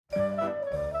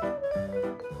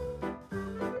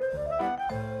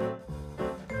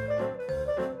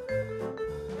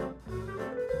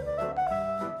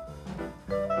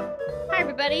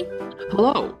everybody.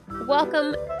 Hello.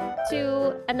 Welcome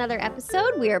to another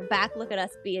episode. We are back. Look at us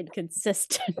being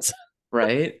consistent.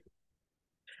 Right?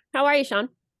 How are you, Sean?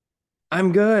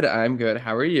 I'm good.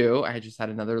 How are you? I just had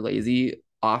another lazy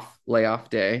layoff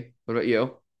day. What about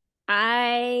you?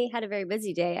 I had a very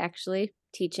busy day, actually,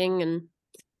 teaching and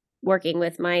working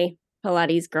with my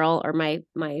Pilates girl or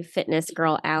my fitness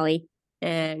girl, Allie.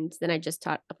 And then I just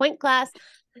taught a point class.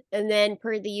 And then,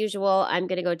 per the usual, I'm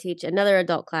going to go teach another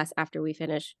adult class after we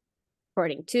finish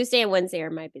recording. Tuesday and Wednesday are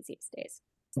my busiest days.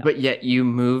 So. But yet you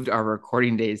moved our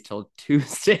recording days till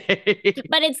Tuesday.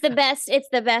 But it's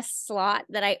the best slot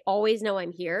that I always know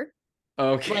I'm here.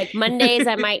 Okay. Like Mondays,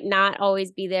 I might not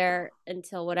always be there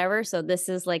until whatever. So this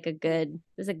is like a good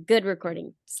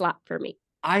recording slot for me.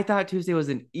 I thought Tuesday was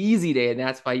an easy day, and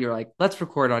that's why you're like, let's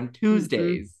record on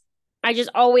Tuesdays. Mm-hmm. I just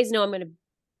always know I'm going to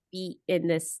be in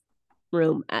this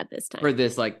room at this time. For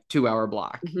this like 2-hour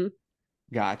block. Mm-hmm.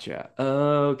 Gotcha.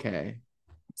 Okay.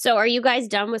 So are you guys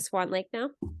done with Swan Lake now?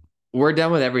 We're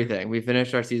done with everything. We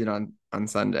finished our season on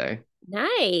Sunday.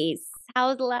 Nice. How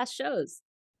was the last shows?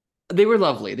 They were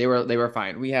lovely. They were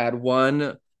fine. We had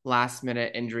one last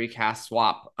minute injury cast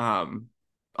swap on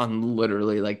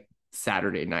literally like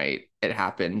Saturday night. It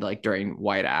happened like during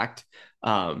White Act.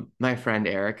 My friend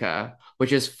Erica,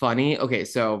 which is funny. Okay,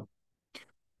 so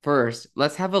first,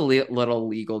 let's have a little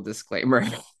legal disclaimer.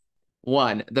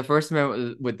 One, the First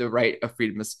Amendment with the right of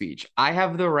freedom of speech. I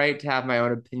have the right to have my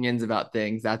own opinions about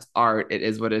things. That's art. It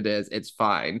is what it is. It's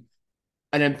fine.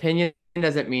 An opinion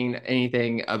doesn't mean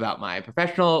anything about my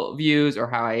professional views or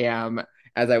how I am,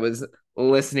 as I was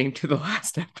listening to the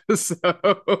last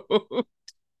episode.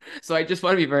 So I just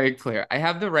want to be very clear. I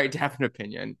have the right to have an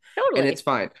opinion. Totally. And it's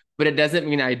fine. But it doesn't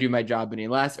mean I do my job any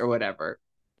less or whatever.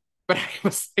 But I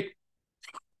was like,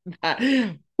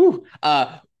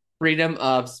 freedom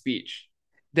of speech.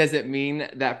 Does it mean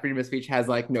that freedom of speech has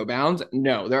like no bounds?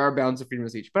 No, there are bounds of freedom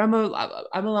of speech, but I'm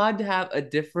allowed to have a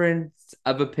difference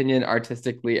of opinion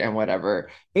artistically and whatever,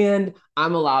 and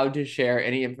I'm allowed to share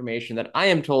any information that I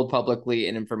am told publicly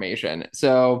in information.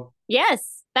 So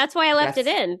yes, that's why I left it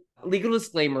in. Legal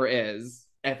disclaimer is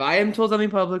if I am told something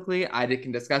publicly, I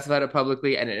can discuss about it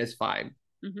publicly, and it is fine.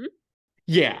 Mm-hmm.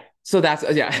 Yeah. So that's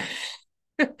yeah.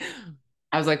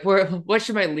 I was like, what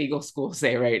should my legal school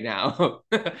say right now?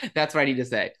 That's what I need to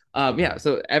say. Yeah,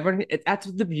 so everyone, that's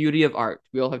the beauty of art.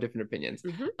 We all have different opinions.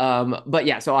 Mm-hmm. But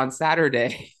yeah, so on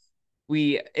Saturday,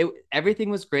 everything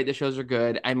was great. The shows are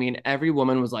good. I mean, every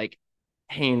woman was like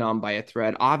hanging on by a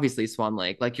thread. Obviously, Swan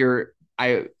Lake,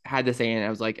 I had to say, and I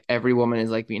was like, every woman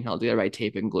is like being held together by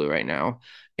tape and glue right now.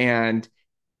 And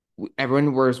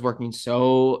everyone was working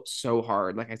so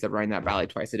hard. Like I said, riding that ballet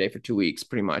twice a day for 2 weeks,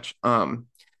 pretty much.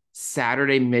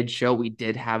 Saturday mid show, we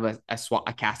did have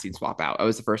a casting swap out. It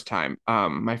was the first time.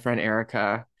 My friend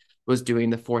Erica was doing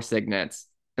the four signets,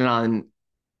 and on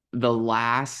the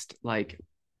last like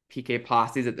PK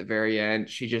posses at the very end,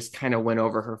 she just kind of went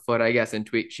over her foot, I guess, and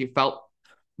tweaked. She felt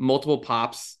multiple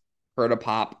pops, heard a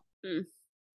pop,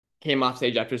 came off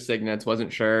stage after signets,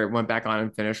 wasn't sure, went back on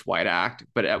and finished White Act.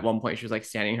 But at one point she was like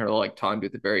standing her like tongue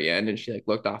at the very end, and she like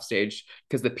looked off stage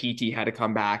because the PT had to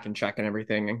come back and check and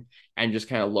everything, and just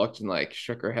kind of looked and like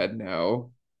shook her head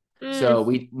no. So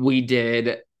we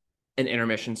did an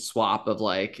intermission swap of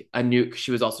like a new,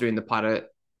 she was also doing the pas de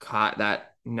quatre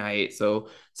that night, so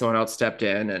someone else stepped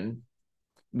in, and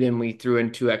then we threw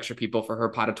in 2 extra people for her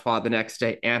pas de trois the next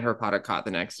day and her pas de quatre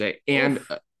the next day, and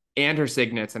her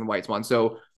signets and White Swan.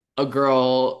 So a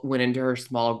girl went into her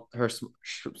small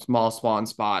swan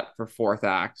spot for 4th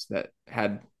act that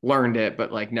had learned it but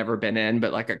like never been in,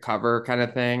 but like a cover kind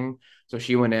of thing. So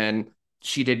she went in,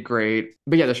 she did great.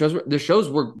 But yeah, the shows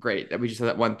were great. That we just said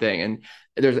that one thing.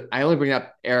 And I only bring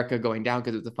up Erica going down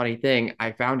because it's a funny thing.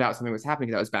 I found out something was happening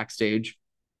because I was backstage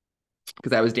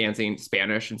because I was dancing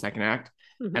Spanish in 2nd act.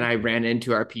 Mm-hmm. And I ran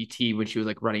into our PT when she was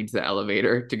like running to the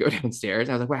elevator to go downstairs.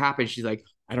 I was like, what happened? She's like,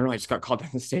 I don't know. I just got called down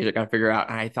the stage. I got to figure out.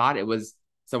 And I thought it was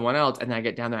someone else. And then I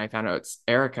get down there and I found out it's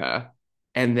Erica.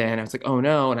 And then I was like, oh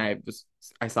no. And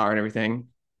I saw her and everything,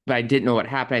 but I didn't know what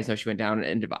happened. I saw she went down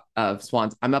into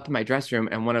Swans. I'm up in my dress room,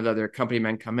 and one of the other company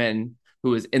men come in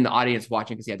who was in the audience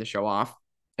watching because he had to show off,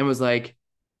 and was like,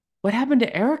 what happened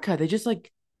to Erica? They just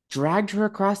like dragged her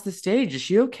across the stage. Is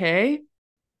she okay?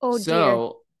 Oh, so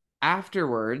dear.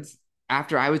 Afterwards,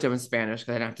 after I was done with Spanish,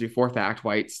 because I didn't have to do 4th act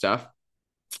White stuff,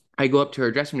 I go up to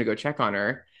her dressing room to go check on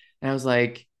her. And I was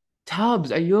like,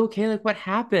 Tubbs, are you okay? Like, what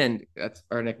happened? That's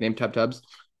our nickname, Tubbs.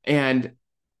 And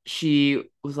she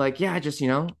was like, yeah, just,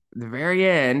 the very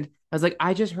end. I was like,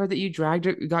 I just heard that you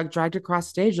got dragged across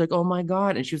stage. Like, oh my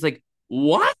God. And she was like,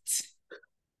 what?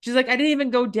 She's like, I didn't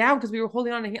even go down because we were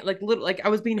holding on to hand, like little, like I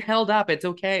was being held up. It's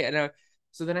okay.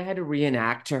 So then I had to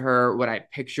reenact to her what I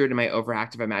pictured in my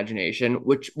overactive imagination,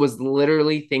 which was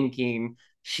literally thinking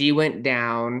she went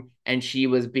down and she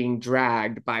was being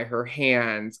dragged by her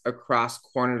hands across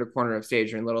corner to corner of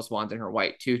stage in Little Swans in her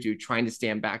white tutu, trying to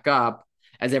stand back up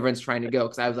as everyone's trying to go.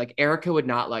 Because I was like, Erica would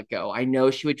not let go. I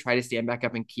know she would try to stand back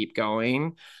up and keep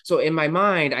going. So in my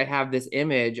mind, I have this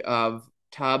image of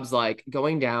Tubbs like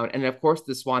going down, and of course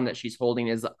the swan that she's holding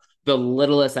is the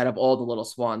littlest out of all the little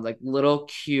swans, like little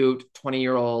cute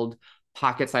 20-year-old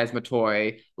pocket-sized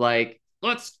Matoy, like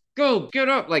let's go get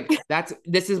up, like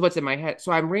this is what's in my head.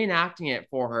 So I'm reenacting it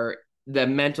for her, the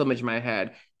mental image in my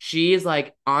head. She is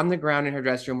like on the ground in her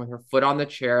dressing room with her foot on the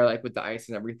chair, like with the ice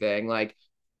and everything, like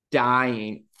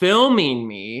dying, filming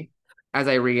me as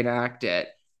I reenact it.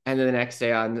 And then the next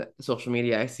day on social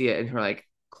media, I see it in her like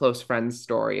close friends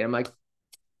story. And I'm like,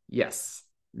 yes,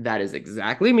 that is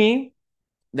exactly me.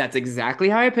 That's exactly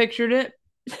how I pictured it.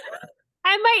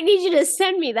 I might need you to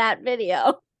send me that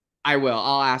video. I will.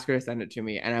 I'll ask her to send it to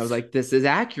me. And I was like, this is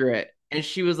accurate. And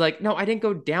she was like, no, I didn't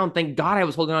go down. Thank God I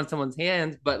was holding on to someone's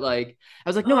hands. But like, I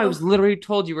was like, no, I was literally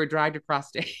told you were dragged across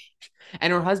stage.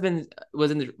 And her husband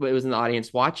was in the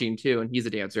audience watching too. And he's a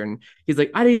dancer. And he's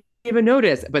like, I didn't even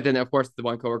notice. But then of course the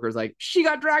one coworker was like, she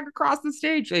got dragged across the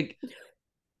stage. Like,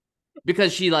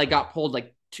 because she like got pulled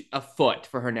like a foot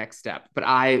for her next step. But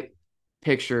I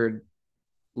pictured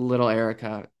little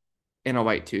Erica in a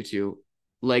white tutu,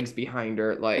 legs behind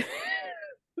her, like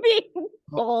Being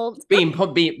pulled.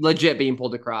 being legit being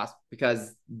pulled across,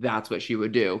 because that's what she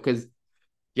would do. Because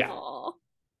yeah. Aww.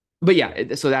 But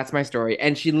yeah, so that's my story.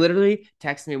 And she literally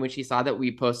texted me when she saw that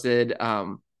we posted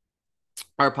our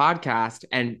podcast,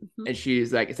 and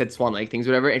she's like, it said Swan Lake things,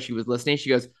 whatever, and she was listening. She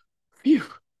goes, phew,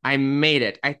 I made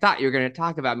it. I thought you were going to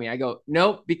talk about me. I go,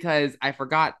 nope, because I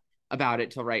forgot about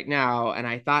it till right now. And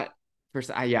I thought,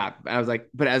 first, yeah, I was like,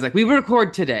 we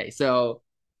record today, so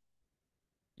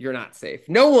you're not safe.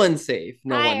 No one's safe.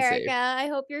 No Hi, one's Erica. safe. I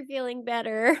hope you're feeling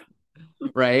better.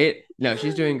 Right? No,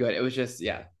 she's doing good. It was just,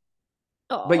 yeah.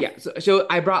 Aww. But yeah, so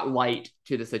I brought light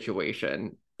to the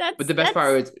situation. But the best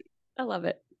part was, I love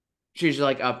it. she's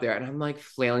like up there and I'm like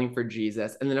flailing for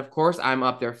Jesus. And then of course I'm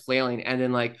up there flailing. And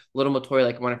then like little Matoy,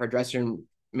 like one of her dressing room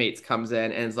mates comes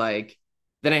in and is like,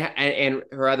 then and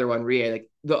her other one, Ria, like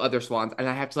the other swans. And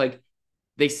I have to like,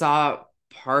 they saw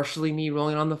partially me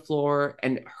rolling on the floor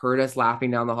and heard us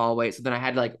laughing down the hallway. So then I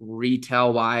had to like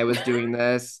retell why I was doing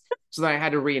this. So then I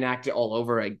had to reenact it all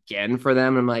over again for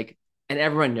them. I'm like, and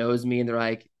everyone knows me and they're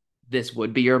like, this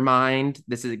would be your mind.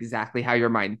 This is exactly how your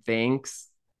mind thinks,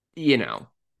 you know.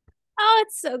 Oh,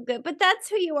 it's so good. But that's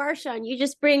who you are, Sean. You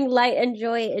just bring light and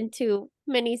joy into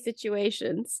many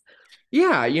situations.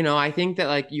 Yeah, I think that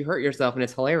like you hurt yourself and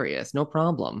it's hilarious. No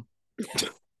problem.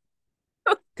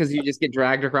 Because you just get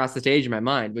dragged across the stage in my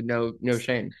mind with no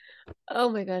shame. Oh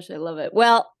my gosh, I love it.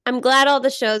 Well, I'm glad all the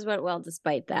shows went well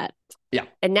despite that. Yeah.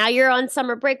 And now you're on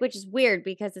summer break, which is weird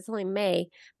because it's only May,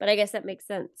 but I guess that makes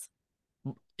sense.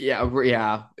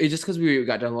 Yeah. It's just because we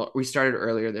got done. We started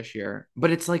earlier this year,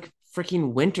 but it's like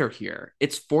freaking winter here.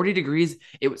 It's 40 degrees.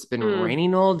 It's been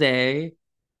raining all day,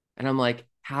 and I'm like,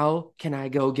 how can I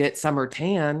go get summer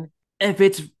tan if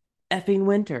it's effing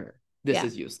winter? This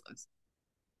is useless.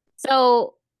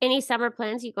 So, any summer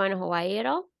plans? You going to Hawaii at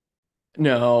all?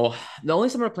 No, the only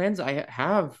summer plans I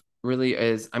have really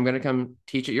is I'm going to come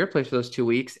teach at your place for those 2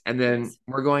 weeks, and then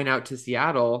we're going out to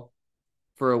Seattle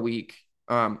for a week,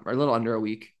 or a little under a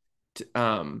week,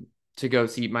 to go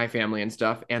see my family and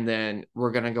stuff. And then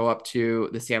we're going to go up to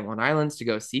the San Juan Islands to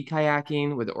go sea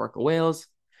kayaking with the orca whales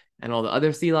and all the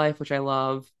other sea life, which I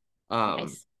love.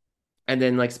 Nice. And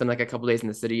then like spend like a couple days in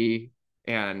the city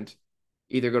and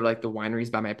either go to like the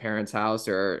wineries by my parents' house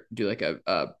or do like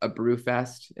a brew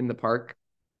fest in the park.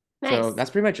 Nice. So that's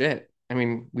pretty much it. I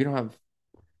mean, we don't have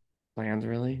plans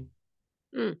really.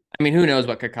 I mean, who knows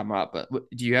what could come up, but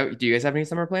do you guys have any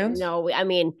summer plans? No, I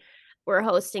mean, we're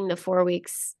hosting the 4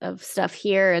 weeks of stuff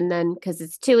here, and then because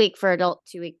it's 2 week for adult,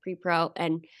 2 week pre-pro,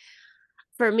 and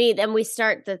for me, then we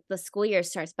start the school year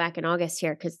starts back in August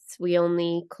here because we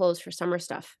only close for summer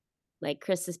stuff. Like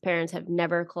Chris's parents have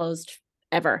never closed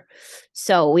ever,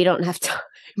 so we don't have time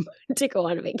to go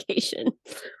on a vacation.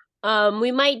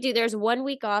 We might do. There's 1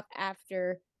 week off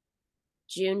after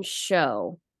June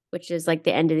show, which is like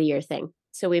the end of the year thing.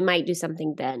 So we might do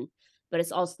something then, but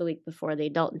it's also the week before the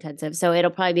adult intensive. So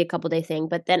it'll probably be a couple day thing.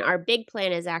 But then our big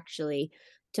plan is actually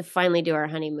to finally do our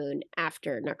honeymoon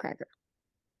after Nutcracker.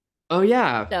 Oh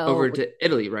yeah. So, over to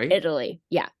Italy, right? Italy.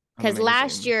 Yeah. Because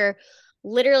last year,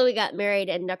 literally we got married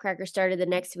and Nutcracker started the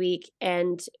next week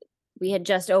and we had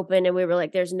just opened and we were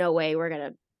like, there's no way we're going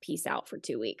to peace out for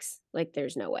 2 weeks. Like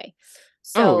there's no way.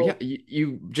 Oh yeah, So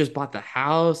you just bought the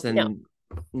house no, and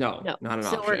no, no. not an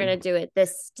So we're option. gonna do it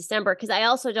this December because I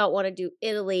also don't want to do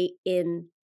Italy in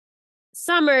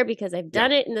summer because I've Yeah.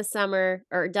 done it in the summer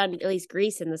or done at least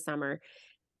Greece in the summer.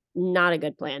 Not a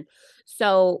good plan.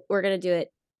 So we're gonna do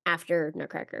it after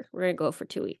Nutcracker. We're gonna go for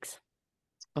 2 weeks.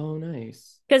 Oh,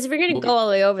 nice. Because if you're gonna Well, go all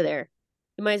the way over there,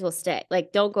 you might as well stay.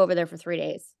 Like, don't go over there for 3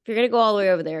 days. If you're gonna go all the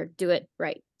way over there, do it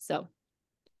right. So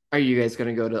are you guys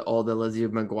gonna go to all the Lizzie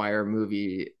McGuire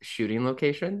movie shooting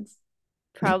locations?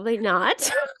 probably not.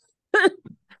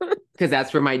 Because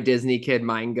that's where my Disney kid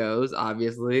mind goes,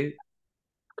 obviously.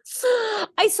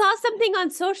 I saw something on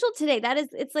social today.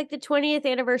 It's like the 20th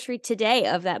anniversary today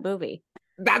of that movie.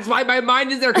 That's why my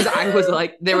mind is there. Because I was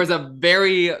like, there was a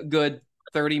very good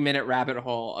 30-minute rabbit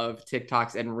hole of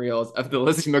TikToks and reels of the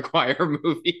Lizzie McGuire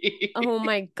movie. Oh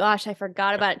my gosh, I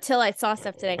forgot about it till I saw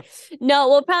stuff today. No,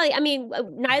 well, probably. I mean,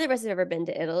 neither of us have ever been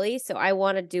to Italy, so I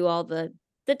want to do all the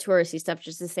touristy stuff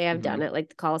just to say I've done it, like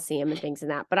the Colosseum and things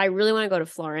and that. But I really want to go to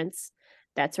Florence.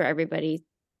 That's where everybody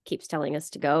keeps telling us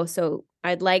to go. So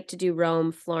I'd like to do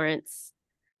Rome, Florence,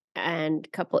 and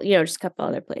just a couple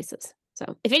other places.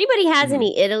 So if anybody has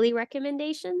any Italy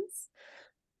recommendations,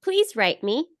 please write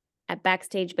me at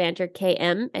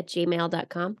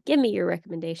backstagebanterkm@gmail.com. Give me your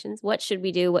recommendations. What should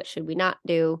we do? What should we not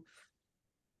do?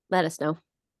 Let us know.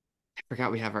 I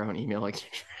forgot we have our own email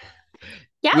exchange.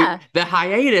 Yeah. The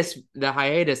hiatus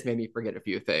made me forget a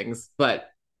few things, but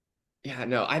yeah,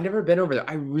 no, I've never been over there.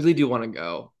 I really do want to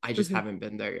go. I just haven't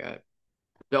been there yet.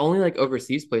 The only like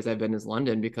overseas place I've been is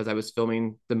London because I was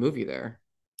filming the movie there.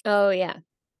 Oh, yeah.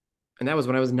 And that was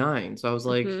when I was 9. So I was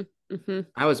like,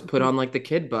 I was put on like the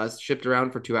kid bus, shipped around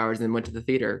for 2 hours, and then went to the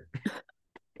theater.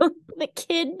 The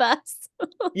kid bus.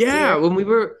 Oh, Yeah, dear. when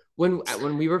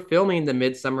we were filming the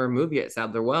Midsummer movie at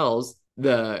Sadler Wells,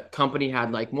 the company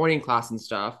had like morning class and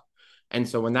stuff. And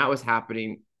so when that was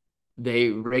happening, they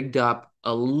rigged up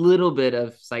a little bit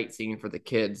of sightseeing for the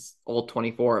kids, all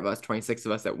 24 of us, 26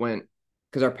 of us that went,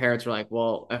 because our parents were like,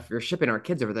 well, if you're shipping our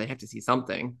kids over, they have to see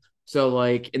something. So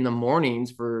like in the mornings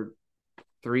for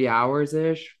 3 hours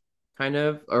ish, kind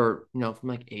of, or no, from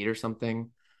like 8 or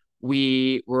something,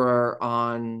 we were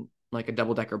on like a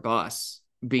double decker bus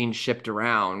being shipped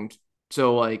around.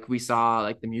 So like we saw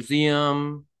like the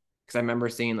museum, because I remember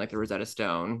seeing like the Rosetta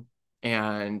Stone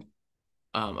and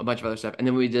a bunch of other stuff. And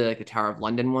then we did like the Tower of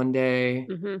London one day.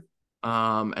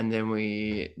 And then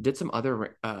we did some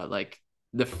other like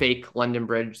the fake London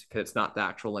Bridge, because it's not the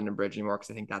actual London Bridge anymore,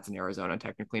 because I think that's in Arizona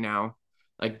technically now,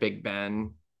 like Big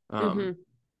Ben.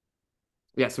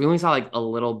 Yeah, so we only saw like a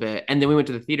little bit, and then we went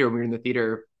to the theater. We were in the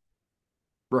theater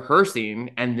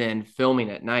rehearsing and then filming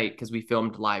at night because we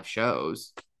filmed live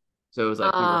shows. So it was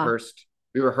like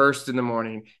we rehearsed in the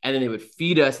morning, and then they would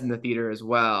feed us in the theater as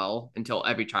well until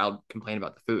every child complained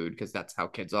about the food, because that's how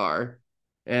kids are.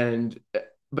 And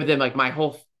but then like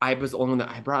I was the only one that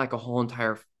I brought like a whole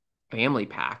entire family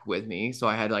pack with me. So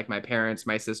I had like my parents,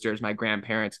 my sisters, my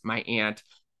grandparents, my aunt,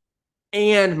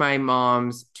 and my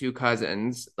mom's two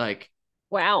cousins. Like,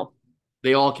 Wow.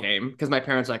 they all came because my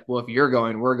parents were like, well, if you're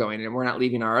going, we're going, and we're not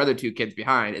leaving our other two kids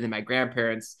behind. And then my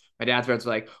grandparents, my dad's parents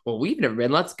were like, well, we've never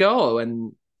been, let's go.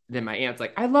 And then my aunt's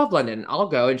like, I love London, I'll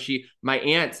go. And my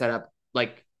aunt set up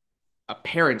like a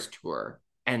parents tour,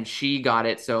 and she got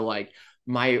it. So like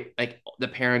the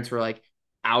parents were like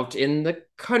out in the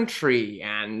country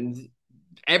and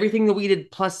everything that we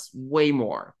did plus way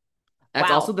more.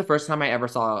 That's also Wow. the first time I ever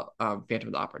saw Phantom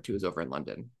of the Opera 2 was over in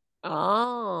London.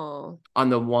 Oh. On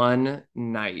the one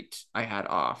night I had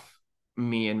off,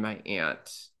 me and my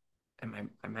aunt and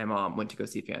my mom went to go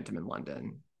see Phantom in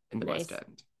London in the Nice. West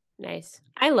End. Nice.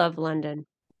 I love London.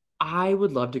 I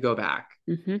would love to go back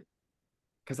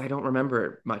because I don't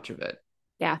remember much of it.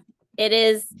 Yeah, it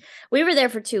is. We were there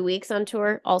for 2 weeks on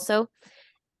tour also.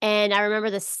 And I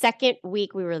remember the second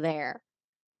week we were there,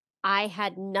 I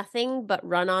had nothing but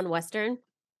Run On Western,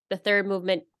 the third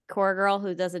movement core girl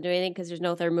who doesn't do anything because there's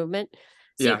no third movement.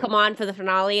 So you come on for the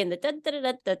finale and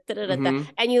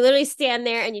and you literally stand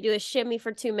there and you do a shimmy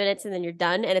for 2 minutes and then you're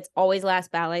done. And it's always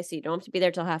last ballet, so you don't have to be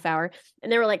there till half hour.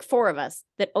 And there were like 4 of us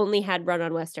that only had Run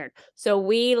On Western. So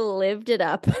we lived it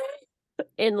up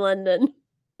in London,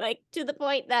 like to the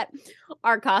point that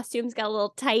our costumes got a little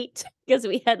tight because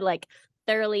we had like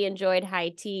thoroughly enjoyed high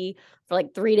tea for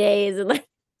like 3 days. And like,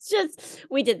 it's just,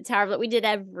 we did the Tower of, we did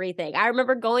everything. I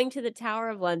remember going to the Tower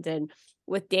of London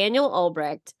with Daniel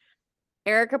Albrecht,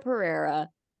 Erica Pereira,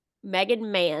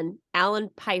 Megan Mann, Alan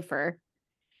Pfeiffer,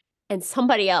 and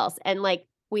somebody else. And like,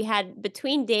 we had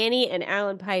between Danny and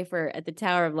Alan Pfeiffer at the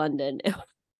Tower of London, it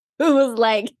was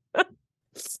like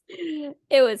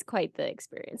It was quite the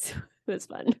experience. It was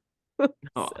fun.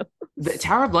 Oh, So, the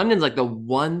Tower of London's like the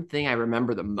one thing I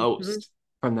remember the mhm, most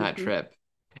from that mhm. trip.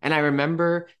 And I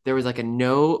remember there was like a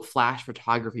no flash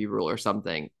photography rule or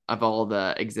something of all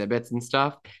the exhibits and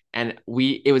stuff. And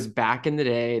it was back in the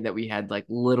day that we had like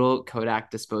little Kodak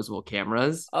disposable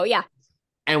cameras. Oh yeah.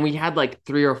 And we had like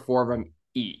three or four of them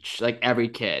each, like every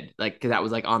kid, like, because that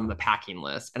was like on the packing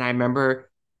list. And I remember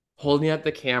holding up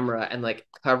the camera and like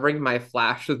covering my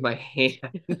flash with my hand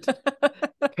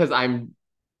because I'm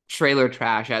trailer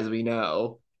trash, as we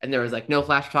know. And there was like no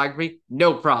flash photography,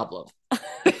 no problem.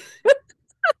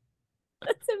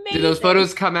 That's Did those amazing.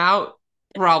 photos come out?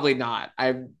 Probably not.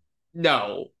 I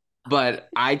no, but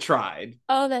I tried.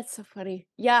 Oh, that's so funny.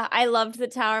 Yeah, I loved the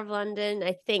Tower of London.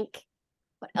 I think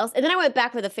what else? And then I went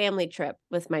back with a family trip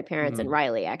with my parents and Mhm.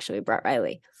 Riley. Actually, we brought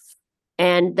Riley.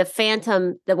 And the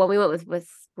Phantom, the one we went with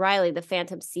Riley, the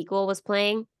Phantom sequel was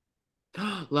playing.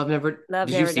 Love Never. Love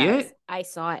Did you Never see Dies. it? I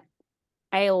saw it.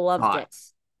 I loved it.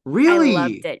 Thoughts? I loved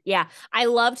Really? it. Yeah, I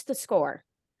loved the score.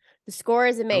 The score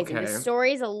is amazing. The Okay.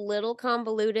 story is a little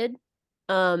convoluted.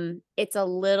 It's a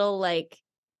little like,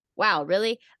 wow,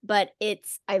 really? But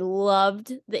I loved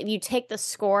that if you take the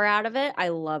score out of it, I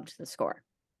loved the score.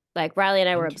 Like Riley and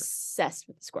I were Inter- obsessed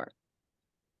with the score.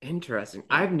 Interesting.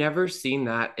 Yeah. I've never seen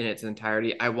that in its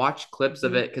entirety. I watched clips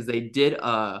of Mhm. it because they did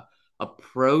a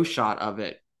pro shot of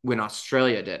it when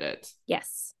Australia did it.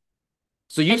 Yes.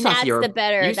 So And that's the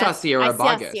better. You saw That's I Sierra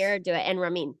saw Bogus. Sierra do it and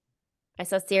Ramin. I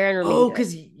saw Sierra and Ramin Oh, do it.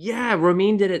 because yeah,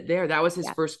 Ramin did it there. That was his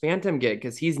Yeah. first Phantom gig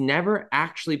because he's never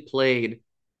actually played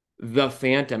the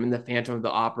Phantom in the Phantom of the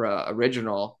Opera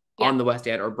original Yeah. on the West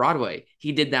End or Broadway.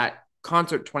 He did that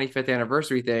concert 25th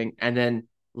anniversary thing, and then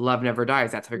Love Never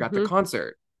Dies. That's how he got the Mhm.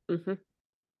 concert. Mhm.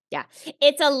 Yeah.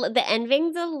 The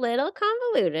ending's a little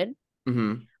convoluted,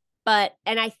 Hmm. but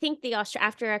and I think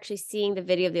after actually seeing the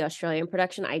video of the Australian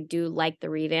production, I do like the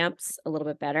revamps a little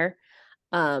bit better.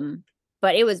 Um,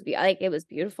 but it was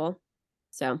beautiful.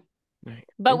 So, Right.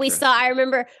 but I Interesting.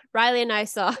 remember Riley and I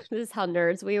saw this is how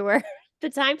nerds we were at the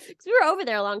time because we were over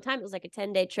there a long time. It was like a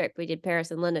 10-day trip. We did Paris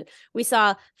and London. We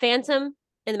saw Phantom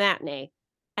in the matinee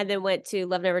and then went to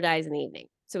Love Never Dies in the evening.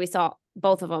 So we saw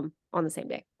both of them on the same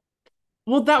day.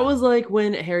 Well, that was like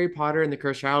when Harry Potter and the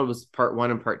Cursed Child was part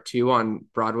one and part two on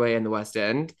Broadway and the West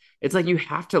End. It's like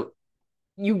Mhm.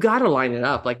 you gotta line it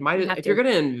up. Like, You have if you're to.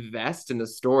 gonna invest in the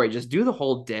story, just do the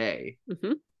whole day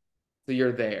Hmm. so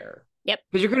you're there. Yep.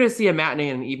 Because you're gonna see a matinee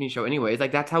and an evening show anyways.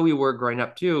 Like that's how we were growing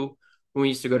up too. When we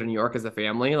used to go to New York as a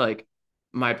family, like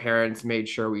my parents made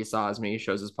sure we saw as many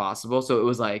shows as possible. So it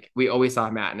was like we always saw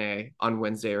a matinee on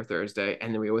Wednesday or Thursday,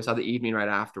 and then we always saw the evening right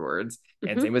afterwards.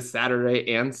 And Hmm. same with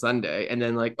Saturday and Sunday. And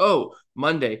then like, oh,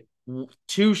 Monday,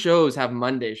 two shows have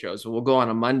Monday shows. So we'll go on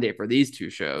a Monday for these two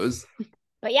shows.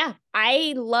 But yeah,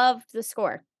 I loved the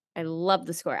score. I love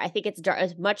the score. I think it's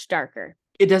much darker.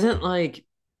 It doesn't like,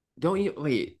 don't you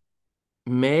wait,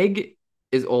 Meg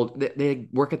is old. They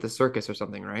work at the circus or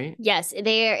something, right? Yes,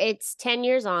 it's 10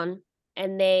 years on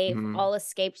and they've Mm-hmm. all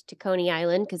escaped to Coney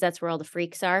Island because that's where all the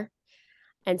freaks are.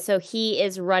 And so he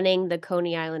is running the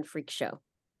Coney Island Freak Show.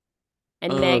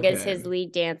 And Meg is Okay. his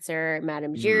lead dancer.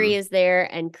 Madame Jury Mm-hmm. is there.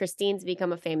 And Christine's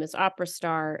become a famous opera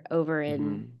star over in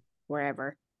Mm-hmm.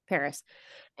 wherever, Paris.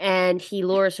 And he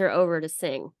lures her over to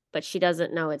sing, but she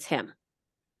doesn't know it's him.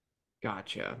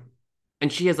 Gotcha.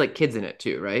 And she has like kids in it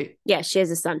too, right? Yeah, she has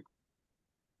a son.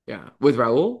 Yeah. With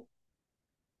Raul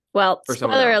Well, or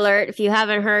someone spoiler else? alert, if you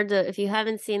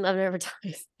haven't seen Love Never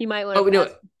Dies, you might want Oh, to no,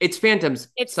 fast. it's Phantom's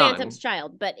It's Phantom's son,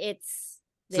 child, but it's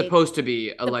they supposed to be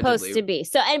supposed allegedly. to be.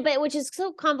 So and but which is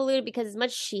so convoluted because as much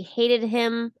as she hated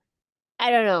him, I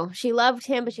don't know, she loved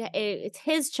him, but it's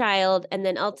his child, and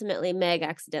then ultimately Meg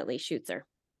accidentally shoots her.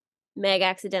 Meg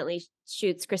accidentally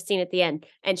shoots Christine at the end,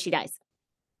 and she dies.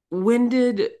 When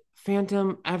did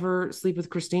Phantom ever sleep with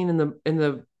Christine in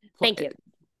the Thank you.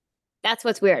 That's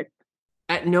what's weird.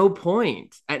 at Yeah. no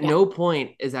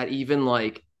point is that even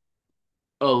like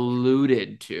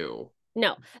alluded to.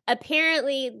 No.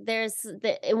 Apparently,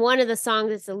 in one of the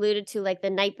songs it's alluded to, like the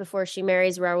night before she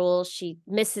marries Raul, she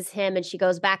misses him and she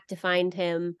goes back to find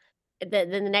him. Then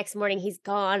the next morning he's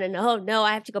gone, and oh no,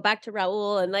 I have to go back to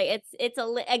Raul, and like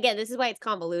again, this is why it's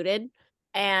convoluted.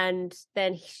 And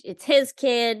then it's his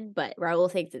kid, but Raul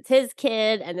thinks it's his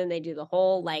kid, and then they do the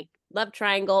whole like love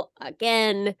triangle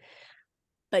again.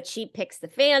 But she picks the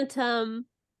Phantom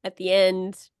at the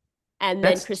end, and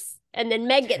then That's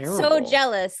Meg gets so terrible.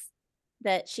 jealous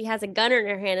that she has a gun in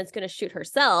her hand and's going to shoot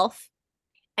herself,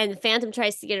 and the Phantom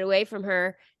tries to get away from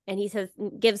her, and he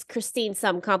gives Christine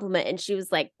some compliment, and she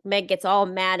was like, Meg gets all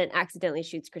mad and accidentally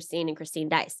shoots Christine, and Christine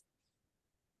dies.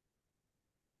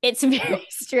 It's very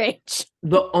strange.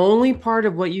 The only part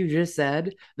of what you just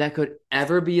said that could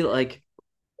ever be like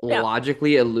Yeah.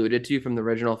 logically alluded to from the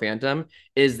original Phantom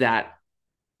is that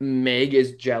Meg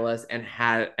is jealous and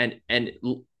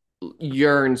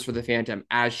yearns for the Phantom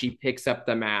as she picks up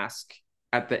the mask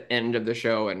at the end of the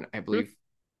show, and I Mhm. believe,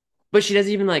 but she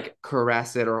doesn't even like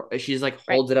caress it or she's like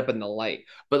Right. holds it up in the light.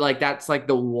 But like that's like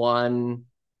the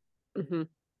Hmm.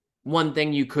 one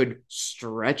thing you could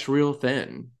stretch real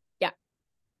thin. Yeah.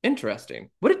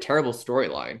 Interesting. What a terrible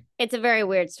storyline. It's a very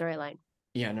weird storyline.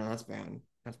 Yeah, no, that's bad.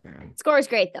 That's bad. Score is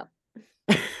great though.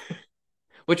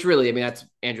 Which really, I mean, that's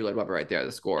Andrew Lloyd Webber right there. The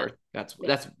Yeah. score. That's Yeah.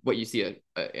 that's what you see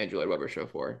a Andrew Lloyd Webber show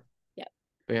for. Yeah.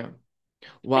 But yeah. But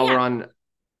While yeah. we're on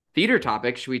theater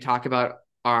topics, should we talk about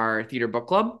our theater book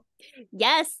club?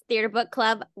 Yes, Theater Book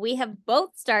Club. We have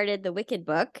both started the Wicked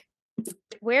book.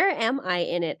 Where am I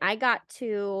in it? I got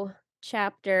to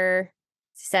chapter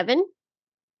 7.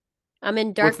 I'm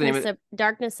in What's the name of it?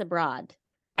 Darkness Abroad.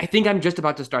 I think I'm just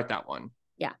about to start that one.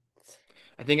 Yeah.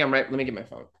 I think I'm right. Let me get my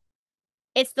phone.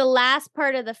 It's the last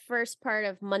part of the first part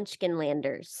of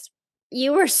Munchkinlanders.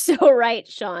 You were so right,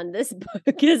 Sean. This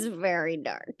book is very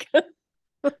dark.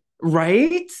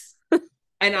 Right?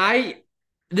 And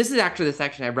this is actually the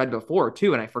section I've read before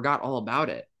too, and I forgot all about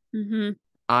it. Mm-hmm.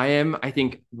 I am, I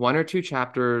think, 1 or 2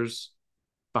 chapters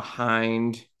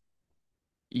behind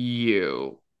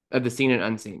you of the seen and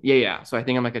unseen. Yeah, yeah. So I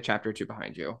think I'm like a chapter or 2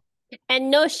 behind you.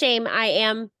 And no shame, I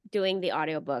am doing the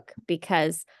audiobook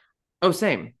because Oh,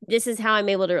 same. this is how I'm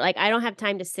able to, like, I don't have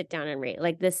time to sit down and read.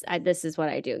 Like this, this is what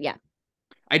I do. Yeah.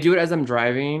 I do it as I'm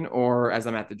driving or as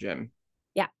I'm at the gym.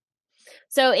 Yeah.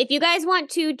 So if you guys want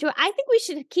to join, I think we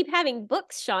should keep having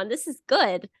books, Sean. This is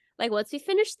good. Like once we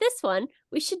finish this one,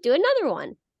 we should do another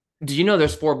one. Do you know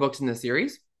there's 4 books in the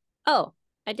series? Oh,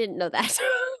 I didn't know that.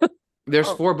 There's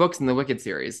Oh. 4 books in the Wicked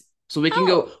series. So we can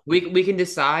go, we can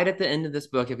decide at the end of this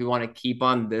book if we want to keep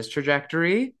on this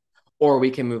trajectory or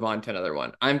we can move on to another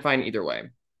one. I'm fine either way.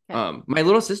 Okay. My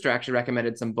little sister actually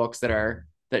recommended some books that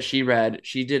she read.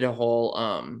 She did a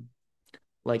whole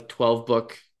like 12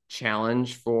 book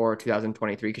challenge for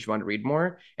 2023 because she wanted to read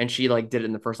more. And she like did it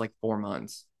in the first like 4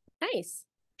 months. Nice.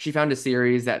 She found a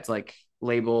series that's like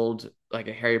labeled like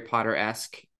a Harry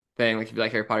Potter-esque thing, like if you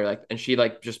like Harry Potter, like, and she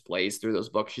like just blazed through those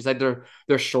books. She said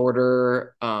they're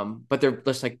shorter, but they're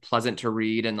just like pleasant to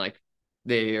read and like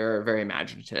they are very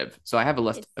imaginative. So I have a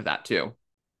list of that too.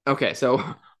 Okay, so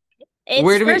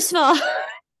where do we? First of all,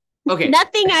 Okay,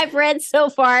 nothing I've read so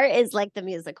far is like the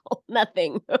musical.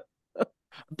 Nothing.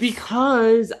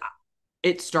 because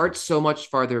it starts so much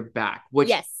farther back. Which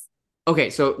Yes. okay,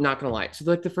 so not gonna lie, so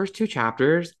like the first 2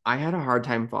 chapters, I had a hard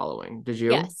time following. Did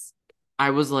you? Yes. I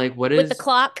was like, what is With the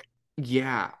clock.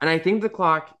 Yeah, and I think the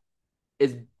clock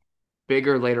is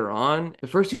bigger later on. The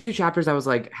first 2 chapters, I was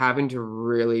like having to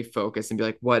really focus and be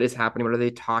like, what is happening? What are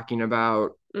they talking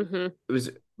about? Mm-hmm. It was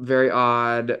very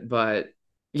odd, but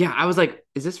yeah, I was like,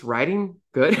 is this writing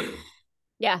good?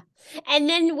 Yeah. And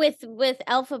then with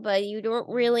Elphaba, you don't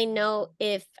really know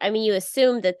if, I mean, you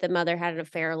assume that the mother had an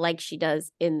affair like she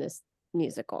does in this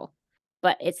musical,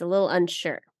 but it's a little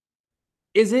unsure.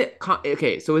 Is it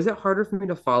okay? So is it harder for me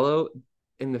to follow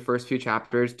in the first few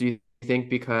chapters? Do you think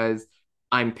because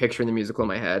I'm picturing the musical in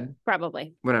my head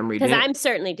Probably. when I'm reading Because it? I'm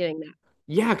certainly doing that.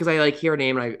 Yeah, because I like hear a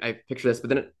name and I picture this, but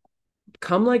then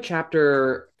come like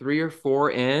chapter 3 or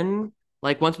 4 in,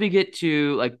 like once we get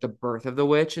to like the birth of the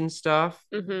witch and stuff,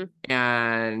 Mm-hmm.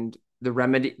 and the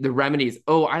remedies.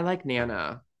 Oh, I like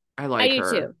Nana. I like I do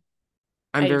her. too.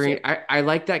 I'm I do very too. I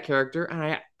like that character,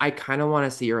 and I kind of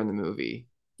want to see her in the movie.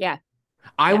 Yeah.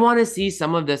 I Yeah. want to see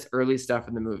some of this early stuff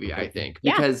in the movie, I think,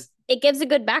 Yeah. because It gives a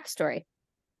good backstory.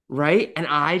 right, and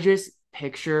I just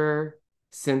picture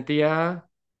Cynthia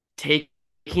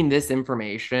taking this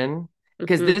information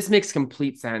because Mhm. this makes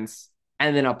complete sense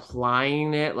and then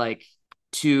applying it like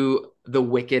to the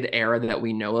Wicked era that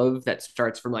we know of that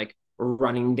starts from like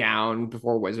running down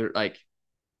before Wizard, like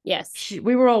Yes.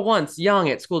 we were all once young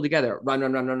at school together, run,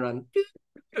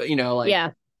 you know, like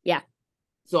Yeah. Yeah.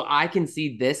 so I can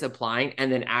see this applying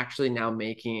and then actually now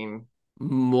making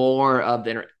more of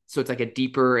the so it's like a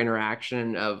deeper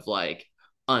interaction of like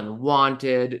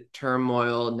unwanted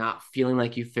turmoil, not feeling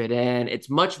like you fit in. It's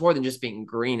much more than just being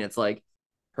green. It's like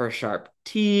her sharp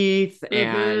teeth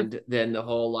and then the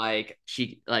whole like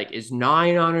she like is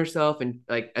gnawing on herself and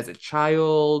like as a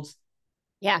child.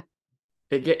 Yeah.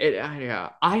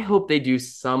 Yeah. I hope they do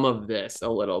some of this a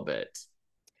little bit.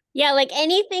 Yeah, like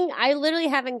anything, I literally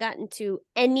haven't gotten to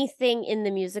anything in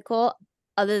the musical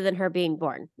other than her being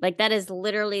born. Like that is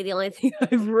literally the only thing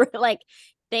I've like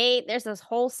there's this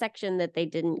whole section that they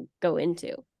didn't go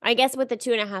into. I guess with the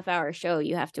 2.5 hour show,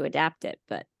 you have to adapt it,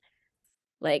 but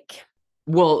Like,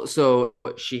 Well, so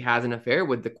she has an affair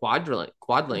with the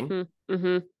quadling, hmm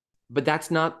hmm but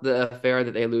that's not the affair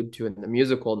that they allude to in the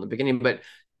musical in the beginning. But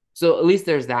so at least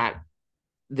there's that.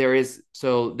 There is,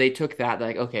 so they took that,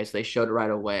 like, okay, so they showed right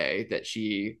away that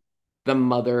the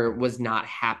mother was not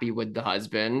happy with the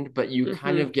husband, but you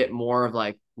kind hmm of get more of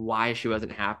like why she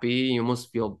wasn't happy. You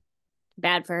almost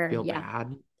bad for her. feel Yeah.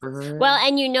 bad for Well, her.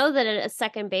 and you know that a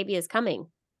second baby is coming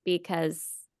because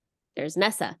there's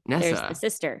Nessa. There's the Nessa.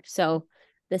 sister. So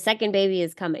the second baby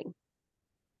is coming.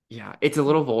 Yeah, it's a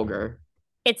little vulgar.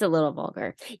 It's a little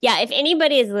vulgar. Yeah, if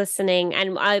anybody is listening,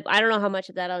 and I don't know how much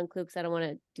of that I'll include because I don't want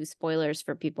to do spoilers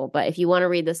for people, but if you want to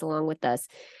read this along with us,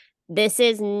 this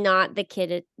is not the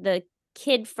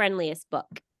kid friendliest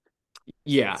book.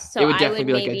 Yeah, So it would I definitely would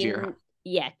be like a maybe junior.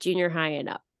 yeah, junior high and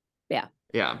up. Yeah.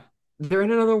 Yeah, they're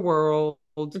in another world.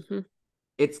 hmm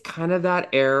It's kind of that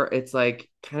era. It's like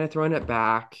kind of throwing it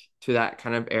back to that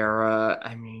kind of era.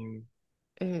 I mean,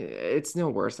 it's no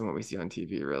worse than what we see on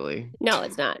TV, really. No,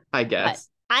 it's not. I But guess.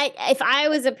 if I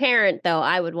was a parent though,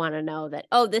 I would want to know that,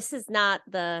 oh, this is not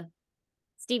the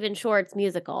Stephen Schwartz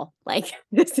musical. Like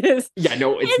this is Yeah,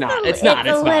 no, it's not. It's it's not. a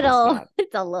It's not. It's little not.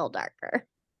 it's a little darker.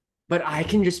 But I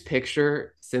can just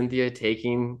picture Cynthia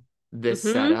taking this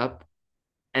hmm setup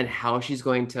and how she's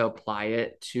going to apply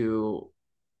it to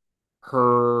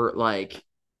her like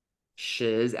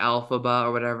shiz alphaba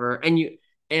or whatever.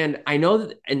 And I know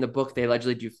that in the book they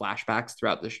allegedly do flashbacks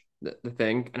throughout the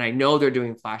thing, and I know they're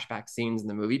doing flashback scenes in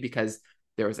the movie because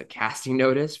there was a casting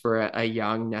notice for a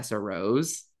young Nessa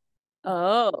Rose,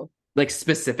 Oh. like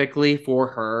specifically for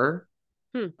her,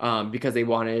 Hmm. because they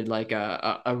wanted like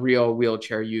a real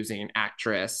wheelchair using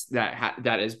actress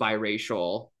that is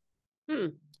biracial. Hmm.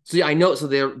 So yeah, I know. So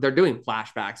they're doing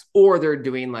flashbacks, or they're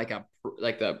doing like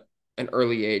an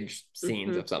early age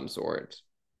scenes hmm of some sort.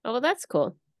 Oh, well, that's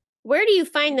cool. Where do you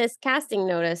find this casting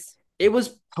notice? It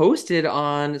was posted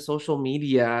on social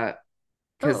media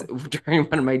because Oh. during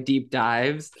one of my deep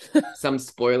dives, some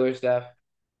spoiler stuff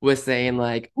was saying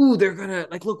like, "Ooh, they're gonna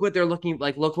like look what they're looking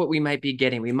like. Look what we might be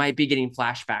getting. We might be getting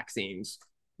flashback scenes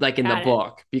like in the Got it.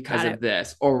 book because Got of it.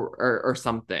 this or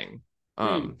something." Hmm.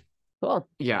 Um, Cool.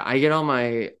 yeah, I get all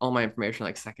my information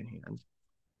like secondhand.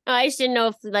 Oh, I just didn't know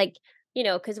if like,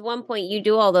 because at one point you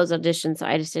do all those auditions, so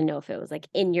I just didn't know if it was like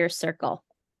in your circle.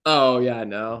 Oh yeah,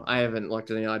 no, I haven't looked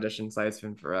at any audition sites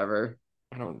in forever.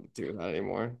 I don't do that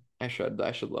anymore. I should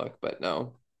look, but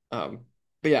no. Um,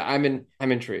 but yeah, I'm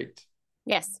intrigued.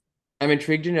 Yes. I'm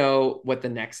intrigued to know what the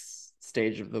next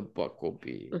stage of the book will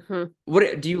be. hmm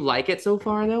What do you like it so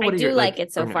far though? I What are do your like like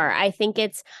it so or far. no? I think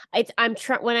it's I'm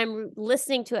trying when I'm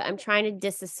listening to it, I'm trying to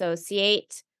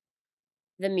disassociate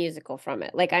the musical from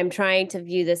it. Like I'm trying to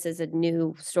view this as a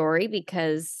new story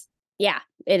because yeah,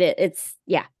 it's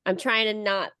yeah. I'm trying to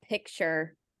not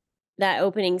picture that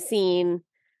opening scene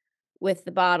with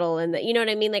the bottle and the you know what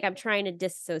I mean? Like I'm trying to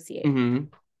disassociate. Hmm.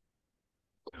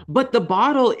 But the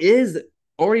bottle is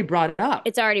already brought up.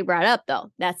 It's already brought up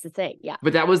though. That's the thing. Yeah.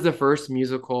 But that was the first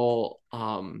musical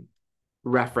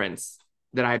reference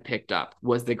that I picked up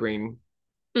was the green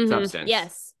substance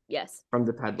Yes. Yes. from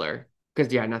the peddler.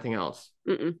 Because yeah, nothing else.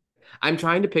 Mm-mm. I'm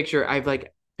trying to picture. I've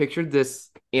like pictured this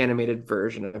animated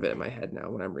version of it in my head now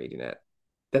when I'm reading it.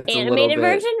 That's a little Animated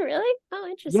version? bit, Really? Oh,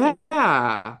 interesting.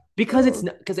 yeah, because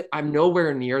Oh. I'm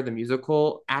nowhere near the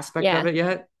musical aspect of Yeah. it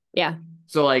yet. Yeah.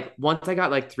 So like once I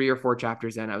got like 3 or 4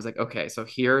 chapters in, I was like, okay, so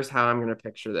here's how I'm gonna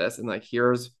picture this, and like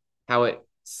here's how it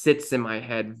sits in my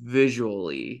head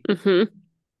visually. hmm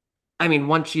I mean,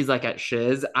 once she's like at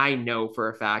Shiz, I know for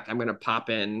a fact I'm gonna pop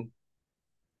in,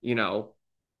 you know,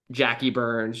 Jackie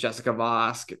Burns, Jessica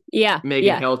Vosk, Yeah. Megan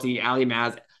Yeah. Hilty, Ali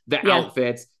Maz, the Yeah.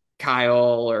 outfits,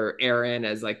 Kyle or Aaron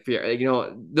as like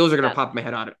those are gonna Yeah. pop in my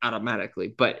head automatically.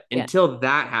 But Yeah. until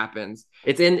that happens,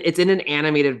 it's in an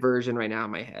animated version right now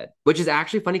in my head, which is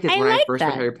actually funny because I when I like first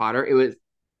read that. Harry Potter,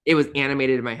 it was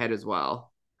animated in my head as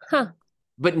well. Huh.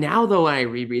 But now though, when I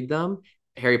reread them,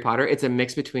 Harry Potter, it's a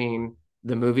mix between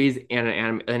the movies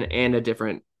and and a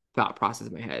different thought process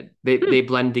in my head. They Hmm. they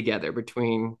blend together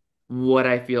between what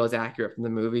I feel is accurate from the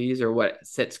movies or what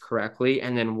sits correctly,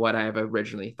 and then what I've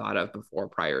originally thought of before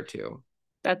prior to.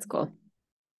 That's cool.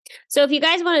 So if you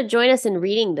guys want to join us in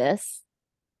reading this,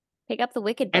 pick up the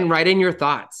Wicked And book. write in your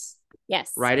thoughts.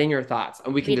 Yes. Write in your thoughts,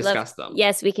 and we can We'd love discuss them.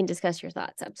 yes, we can discuss your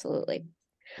thoughts. Absolutely.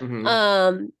 Hmm.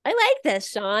 I like this,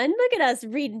 Sean. Look at us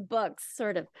reading books,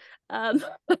 sort of. Um,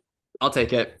 I'll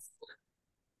take it.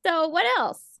 so what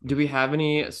else? Do we have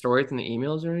any stories in the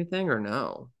emails or anything, or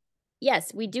no?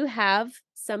 Yes, we do have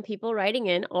some people writing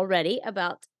in already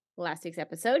about last week's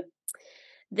episode.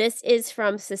 This is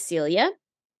from Cecilia.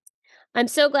 I'm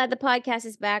so glad the podcast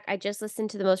is back. I just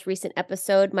listened to the most recent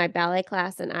episode. My ballet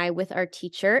class and I, with our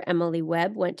teacher, Emily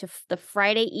Webb, went to the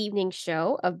Friday evening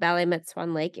show of Ballet Met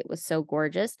Swan Lake. It was so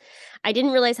gorgeous. I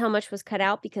didn't realize how much was cut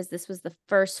out because this was the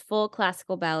first full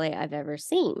classical ballet I've ever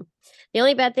seen. The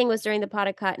only bad thing was during the pas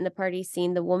de quatre in the party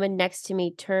scene, the woman next to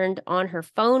me turned on her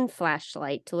phone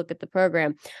flashlight to look at the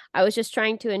program. I was just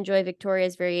trying to enjoy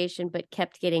Victoria's variation, but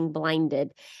kept getting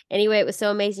blinded. Anyway, it was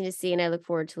so amazing to see, and I look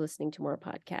forward to listening to more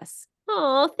podcasts.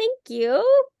 Oh, thank you.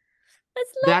 That's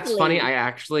That's funny.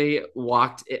 lovely.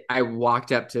 I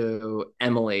walked up to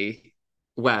Emily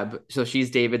Webb. So she's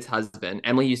David's husband.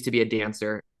 Emily used to be a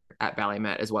dancer at Ballet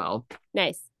Met as well.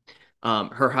 Nice.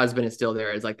 Her husband is still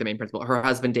there as like the main principal. Her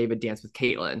husband, David, danced with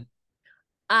Caitlin for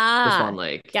Ah, Swan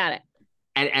Lake. got it.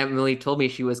 And Emily told me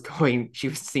she was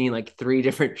seeing like 3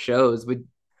 different shows with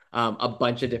a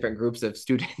bunch of different groups of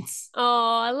students.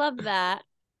 Oh, I love that.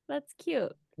 That's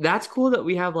cute. That's cool that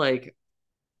we have like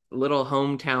little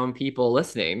hometown people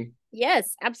listening.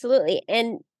 Yes, absolutely.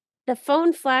 And the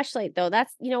phone flashlight, though,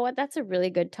 that's, you know what? That's a really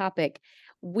good topic.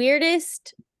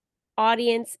 Weirdest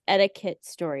audience etiquette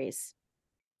stories.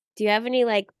 Do you have any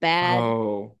like bad,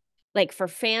 Oh. like for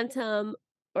Phantom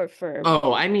or for,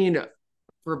 Oh, I mean,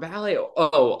 for ballet,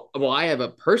 oh, well, I have a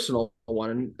personal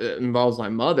one that involves my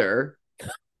mother,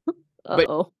 but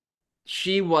uh-oh.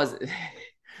 she was,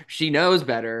 she knows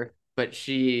better, but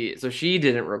she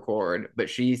didn't record, but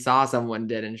she saw someone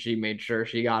did, and she made sure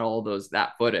she got all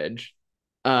that footage.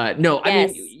 No, I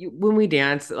mean, Yes. when we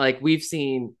dance, like we've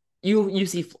seen, you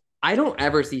see, I don't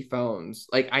ever see phones.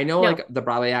 Like I know, No. like the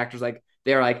Broadway actors, like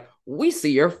they're like, we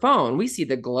see your phone, we see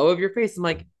the glow of your face. I'm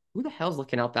like, who the hell's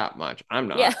looking out that much? I'm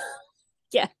Yeah. not.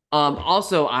 Yeah.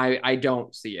 Also, I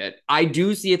don't see it. I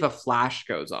do see if a flash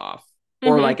goes off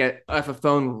or Mm-hmm. like if a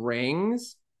phone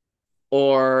rings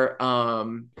or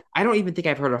I don't even think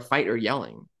I've heard a fight or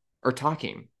yelling or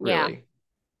talking Yeah. really.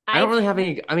 I don't I've really have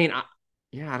any. I mean,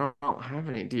 yeah, I don't have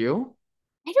any. Do you?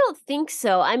 I don't think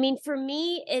so. I mean, for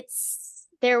me, it's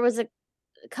there was a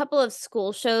couple of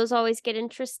school shows always get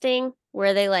interesting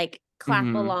where they like clap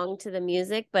Mm-hmm. along to the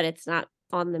music, but it's not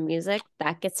on the music.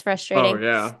 That gets Oh frustrating.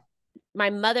 yeah.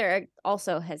 My mother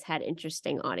also has had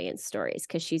interesting audience stories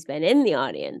because she's been in the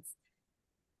audience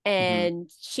Mm-hmm.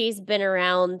 and she's been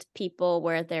around people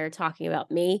where they're talking about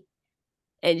me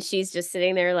and she's just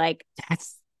sitting there like,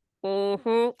 That's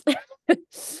mm-hmm.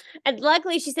 And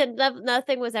luckily she said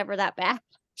nothing was ever that bad.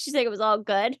 She said it was all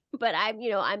good, but I'm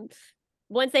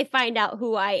once they find out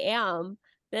who I am,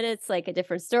 then it's like a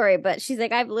different story. But she's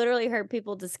like, I've literally heard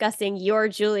people discussing your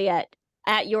Juliet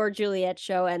at your Juliet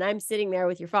show, and I'm sitting there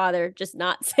with your father, just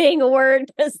not saying a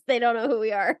word because they don't know who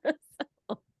we are.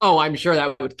 Oh, I'm sure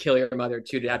that would kill your mother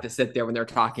too to have to sit there when they're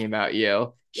talking about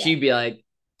you. Yeah. She'd be like,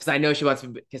 because I know she wants to,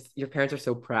 because your parents are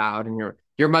so proud, and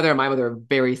your mother and my mother are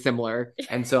very similar,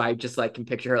 and so I just like can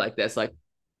picture her like this, like,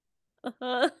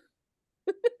 Uh-huh.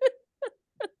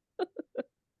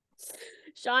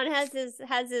 Sean has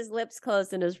his lips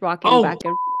closed and is rocking oh, back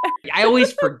and I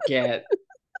always forget.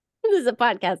 this is a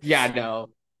podcast. Yeah, no,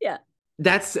 Yeah.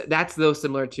 that's though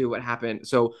similar to what happened.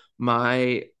 So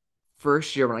my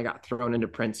first year when I got thrown into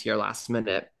Prince here last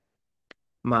minute,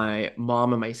 my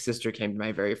mom and my sister came to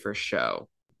my very first show,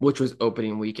 which was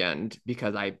opening weekend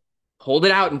because I pulled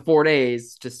it out in 4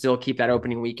 days to still keep that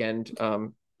opening weekend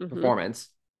Mm-hmm. performance.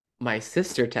 My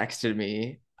sister texted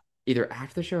me either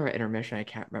after the show or intermission, I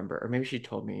can't remember, or maybe she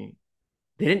told me.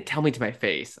 They didn't tell me to my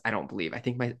face, I don't believe.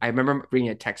 I remember reading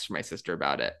a text from my sister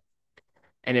about it,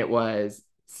 and it was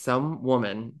some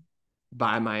woman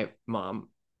by my mom,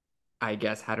 I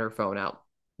guess, had her phone out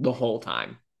the whole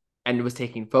time and was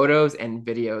taking photos and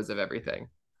videos of everything,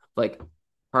 like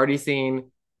party scene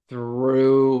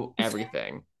through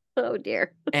everything. Oh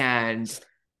dear. And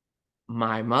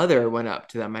my mother went up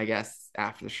to them, I guess,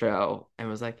 after the show and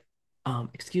was like,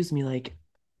 excuse me, like,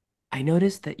 I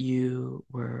noticed that you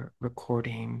were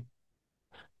recording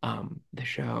the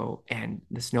show and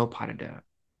the snow potted.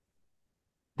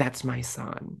 That's my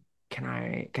son. Can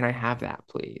I have that,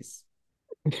 please?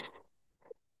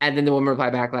 And then the woman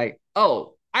replied back like,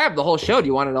 "Oh, I have the whole show. Do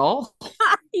you want it all?"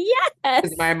 Because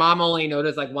Yes. my mom only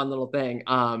noticed like one little thing.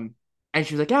 And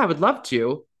she was like, "Yeah, I would love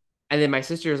to." And then my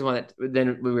sister's the one that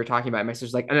then we were talking about. My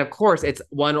sister's like, and of course, it's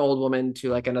one old woman to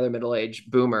like another middle-aged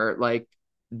boomer. Like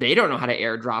they don't know how to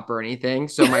airdrop or anything.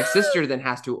 So my sister then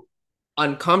has to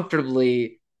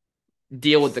uncomfortably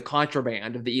deal with the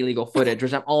contraband of the illegal footage,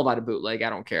 which I'm all about a bootleg. I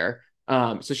don't care.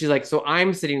 So she's like, so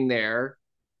I'm sitting there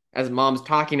as mom's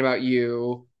talking about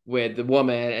you with the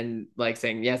woman and like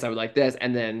saying, yes, I would like this,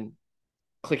 and then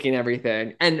clicking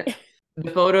everything. And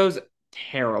the photos,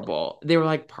 terrible. They were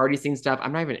like party scene stuff.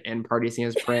 I'm not even in party scene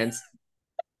as Prince.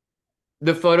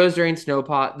 The photos during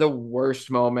Snowpot, the worst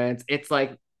moments. It's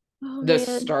like Oh the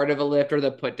man. start of a lift or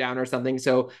the put down or something.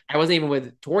 So I wasn't even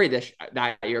with Tori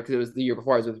that year because it was the year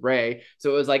before I was with Ray. So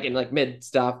it was like in like mid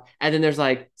stuff. And then there's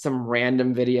like some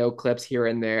random video clips here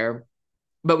and there.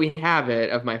 But we have it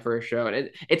of my first show.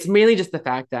 And it's mainly just the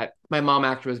fact that my mom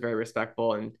actually was very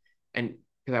respectful and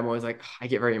because I'm always like, I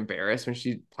get very embarrassed when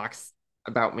she talks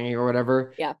about me or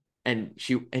whatever. Yeah. And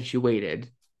she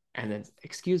waited and then,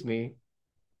 excuse me,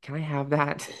 can I have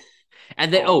that?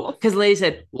 And then, Oh. because the lady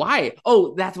said, why?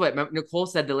 Oh, that's what Nicole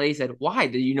said. The lady said, why?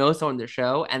 Do you know someone in the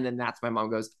show? And then that's my mom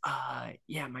goes,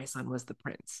 yeah, my son was the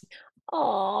prince.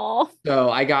 Oh. So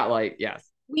I got like, yes.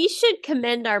 We should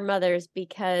commend our mothers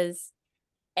because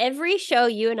every show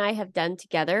you and I have done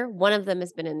together, one of them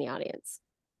has been in the audience.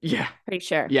 Yeah. Pretty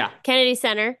sure. Yeah. Kennedy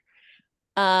Center.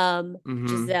 Mm-hmm.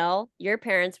 Giselle, your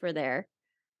parents were there.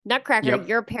 Nutcracker, Yep.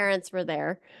 your parents were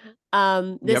there.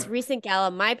 This Yep. recent gala,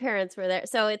 my parents were there.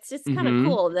 So it's just kind of Mm-hmm.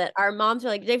 cool that our moms are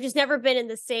like, they've just never been in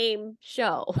the same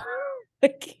show.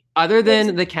 Like, Other they than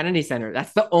just- the Kennedy Center,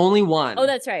 that's the only one. oh,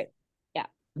 that's right. Yeah.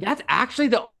 That's actually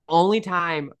the only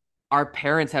time our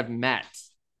parents have met.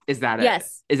 Is that it?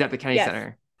 Yes. Is at the Kennedy Yes.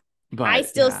 Center. But I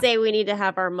still yeah. say we need to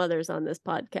have our mothers on this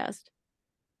podcast.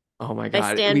 Oh my I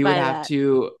God. stand We would by have that.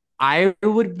 to. I'm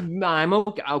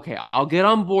okay. Okay, I'll get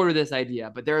on board with this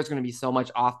idea, but there is going to be so much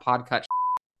off podcast.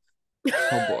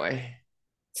 Oh boy.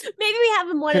 Maybe we have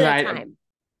them one Because at a I time.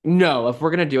 no, if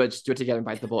we're gonna do it, just do it together and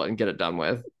bite the bullet and get it done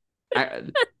with.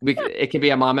 It could be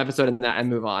a mom episode and that and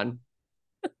move on.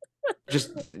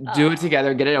 Just do it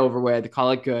together, get it over with,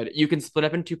 call it good. You can split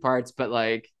up in two parts, but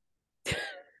like,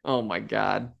 oh my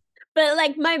God. But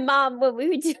like my mom, when we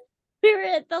were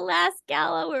at the last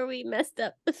gala where we messed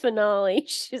up the finale.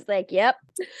 She's like, "Yep,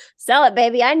 sell it,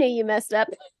 baby. I knew you messed up."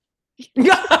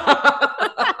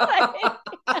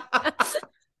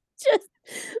 Just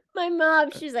my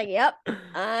mom. She's like, "Yep,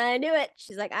 I knew it."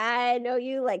 She's like, "I know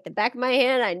you like the back of my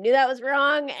hand. I knew that was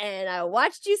wrong, and I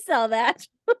watched you sell that."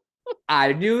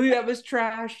 I knew that was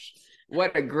trash.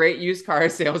 What a great used car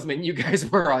salesman you guys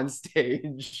were on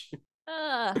stage.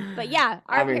 But yeah,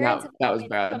 our I mean, parents that, have that was always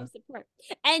bad. come support.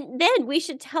 And then we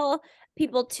should tell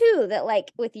people too that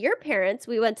like with your parents,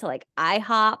 we went to like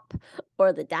IHOP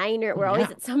or the diner. We're always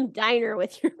Yeah. at some diner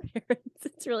with your parents.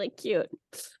 It's really cute.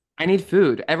 I need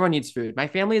food. Everyone needs food. My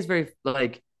family is very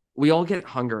like we all get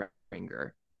hunger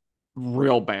anger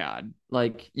real bad.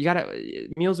 Like you gotta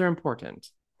meals are important.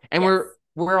 And Yes.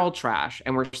 we're all trash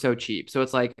and we're so cheap. So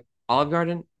it's like Olive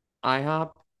Garden,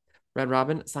 IHOP, Red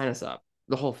Robin, sign us up.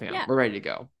 The whole fam. Yeah. We're ready to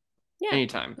go. Yeah.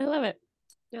 Anytime. I love it.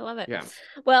 I love it. Yeah.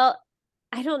 Well,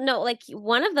 I don't know. Like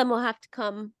one of them will have to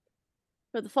come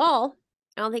for the fall.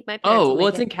 I don't think my parents Oh, will well,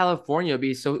 make it's in it. California. It'd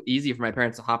be so easy for my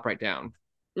parents to hop right down.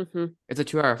 Mm-hmm. It's a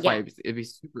 2 hour Yeah. flight. It'd be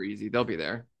super easy. They'll be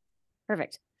there.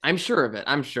 Perfect. I'm sure of it.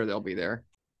 I'm sure they'll be there.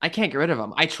 I can't get rid of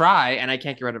them. I try and I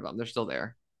can't get rid of them. They're still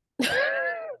there.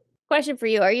 Question for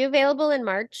you. Are you available in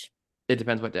March? It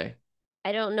depends what day.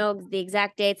 I don't know the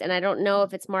exact dates, and I don't know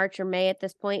if it's March or May at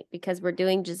this point because we're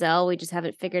doing Giselle. We just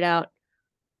haven't figured out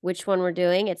which one we're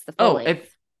doing. It's the full Oh,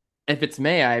 length. if it's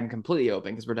May, I'm completely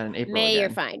open because we're done in April May, you're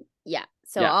again. fine. Yeah.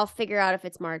 So Yeah. I'll figure out if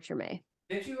it's March or May.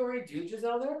 Didn't you already do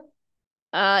Giselle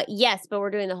there? Yes, but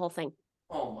we're doing the whole thing.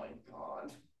 Oh my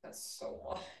God. That's so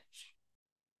much.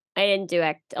 I didn't do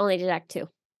only did act 2.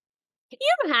 You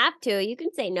don't have to. You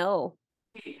can say no.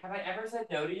 Wait, have I ever said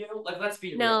no to you? Like, let's be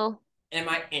real. No. Am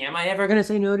I ever gonna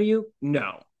say no to you?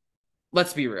 No.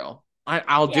 Let's be real.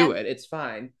 I'll do Yeah. it. It's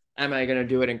fine. Am I gonna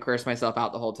do it and curse myself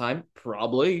out the whole time?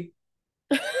 Probably.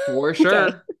 For sure.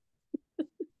 Okay.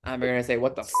 I'm gonna say,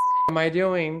 what the am I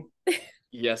doing?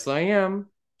 Yes, I am.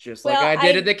 Just like Well, I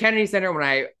did at the Kennedy Center when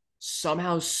I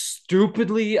somehow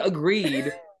stupidly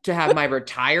agreed to have my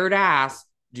retired ass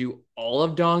do all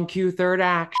of Don Q third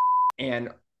act and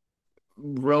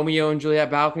Romeo and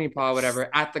Juliet balcony paw, whatever,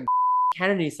 at the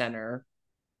Kennedy Center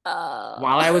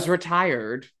while I was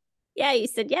retired. Yeah, you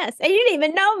said yes. And you didn't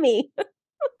even know me.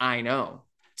 I know.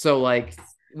 So like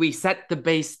we set the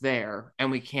base there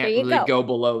and we can't There you really go. go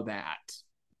below that.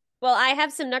 Well, I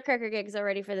have some Nutcracker gigs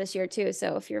already for this year too.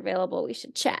 So if you're available, we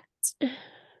should chat.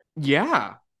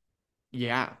 Yeah.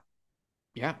 Yeah.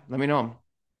 Yeah. Let me know.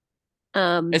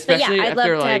 But Especially yeah, I'd if love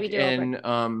they're to have like you do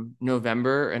Oprah. in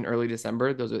November and early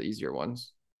December. Those are the easier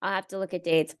ones. I'll have to look at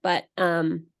dates, but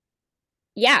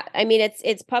yeah, I mean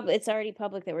it's public. It's already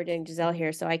public that we're doing Giselle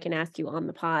here, so I can ask you on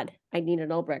the pod. I need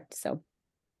an Albrecht, so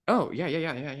Oh,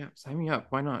 yeah. Sign me up.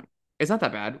 Why not? It's not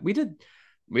that bad. We did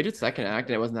second act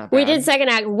and it wasn't that bad. we did second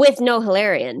act with no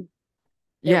Hilarion.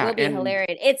 There Yeah, will be and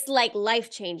Hilarion. It's like life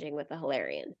changing with the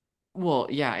Hilarion. well,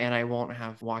 yeah, and I won't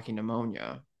have walking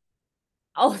pneumonia.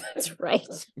 Oh, that's right.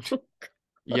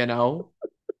 You know?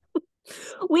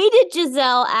 We did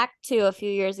Giselle Act 2 a few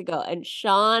years ago, and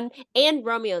Sean and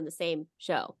Romeo in the same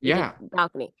show. We did Yeah.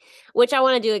 Balcony, which I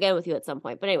want to do again with you at some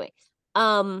point. But anyway,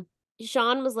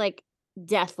 Sean was like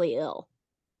deathly ill.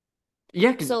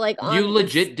 Yeah, because So like you on this,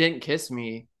 legit didn't kiss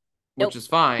me, which nope. is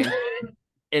fine,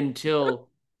 until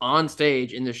on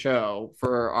stage in the show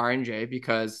for RNJ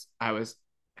because I was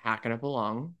hacking up a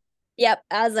lung. Yep.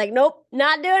 I was like, nope,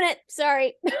 not doing it.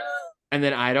 Sorry. And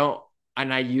then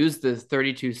I used the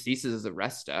 32 ceases as a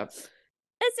rest step.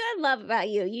 That's what I love about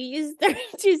you. You use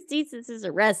 32 thesis as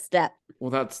a rest step.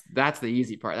 Well, that's the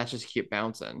easy part. That's just keep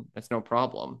bouncing. That's no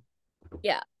problem.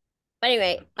 Yeah. But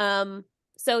anyway,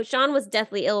 so Sean was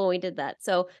deathly ill when we did that.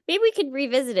 So maybe we could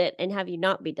revisit it and have you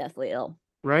not be deathly ill.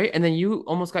 Right? And then you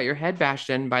almost got your head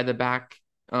bashed in by the back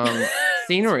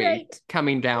scenery right.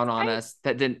 coming down That's on right. us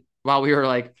that didn't while we were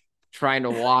like trying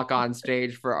to walk on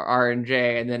stage for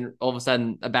R&J, and then all of a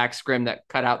sudden a back scrim that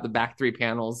cut out the back three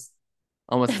panels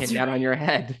almost came That's down right. on your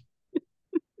head.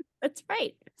 That's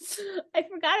right. I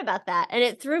forgot about that. And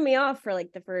it threw me off for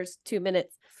like the first 2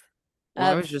 minutes Well,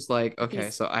 I of was just like, okay,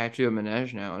 these. so I have to do a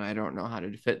menage now, and I don't know how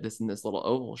to fit this in this little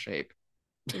oval shape.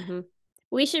 Mhm.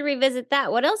 We should revisit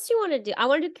that. What else do you want to do? I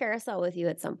want to do carousel with you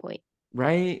at some point.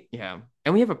 Right? Yeah.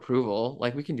 And we have approval.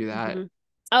 Like we can do that. Mhm.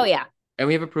 Oh, yeah. And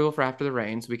we have approval for After the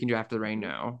Rain, so we can do After the Rain Mhm.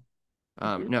 now.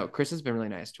 Mhm. No, Chris has been really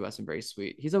nice to us and very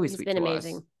sweet. He's always He's sweet been to us.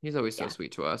 amazing. He's always so Yeah.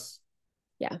 sweet to us.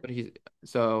 Yeah. But he's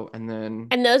so, and then,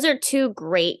 And those are two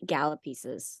great gala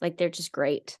pieces. Like they're just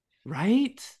great.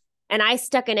 right? And I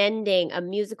stuck an ending, a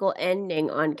musical ending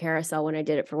on Carousel when I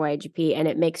did it for YGP, and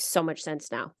it makes so much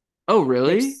sense now. Oh, There's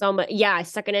really? so much. Yeah, I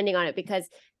stuck an ending on it because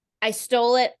I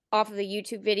stole it off of the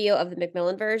YouTube video of the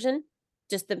Macmillan version,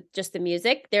 just the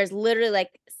music. There's literally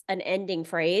like an ending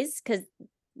phrase because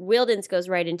Wildens goes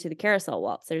right into the carousel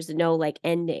waltz. There's no like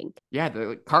ending. Yeah, the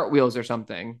like, cartwheels or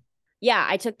something. Yeah,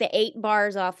 I took the 8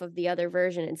 bars off of the other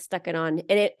version and stuck it on,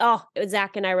 and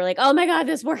Zach and I were like, "Oh my god,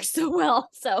 this works so well!"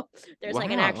 So there's like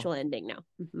an Wow. actual ending now.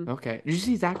 Okay. Did you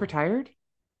see Zach retired?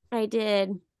 I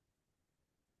did.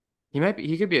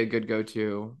 He could be a good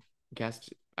go-to guest.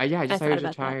 Yeah, I I just saw he thought was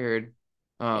about that. retired.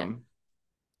 Yeah.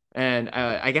 And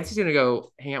I guess he's gonna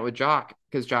go hang out with Jock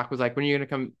because Jock was like, "When are you gonna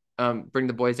come bring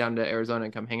the boys down to Arizona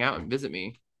and come hang out and visit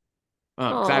me?"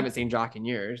 Because I Oh, haven't seen Jock in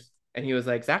years. And he was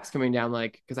like, "Zach's coming down,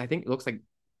 like, because I think it looks like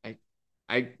I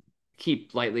I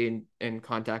keep lightly in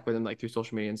contact with him like through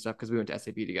social media and stuff because we went to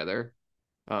SAP together.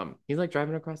 He's like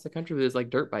driving across the country with his like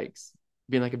dirt bikes,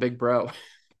 being like a big bro,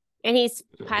 and he's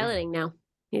piloting now.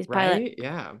 He's pilot. right?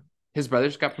 Yeah. His brother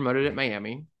just got promoted at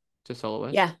Miami to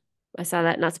soloist. Yeah, I saw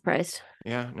that. Not surprised.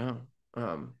 Yeah,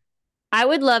 no. I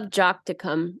would love Jock to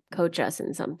come coach us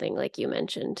in something like you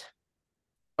mentioned.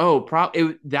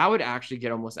 That would actually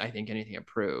get almost, I think, anything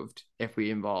approved if we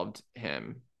involved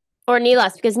him. Or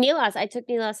Nilas, because I took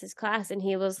Nilas's class and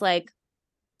he was like,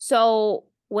 "So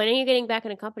when are you getting back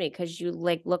in a company? Because you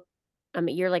like look, I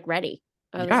mean, you're like ready."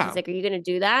 He's Yeah. like, "Are you gonna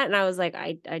do that?" And I was like,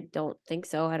 I don't think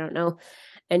so. I don't know.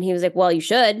 And he was like, "Well, you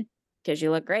should, because you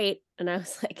look great." And I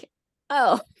was like,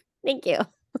 "Oh, thank you."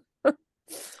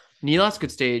 Nilas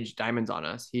could stage diamonds on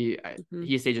us. Mhm.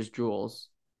 He stages jewels.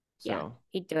 Yeah, So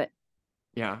he'd do it.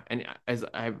 yeah. And as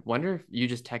I wonder if you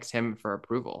just text him for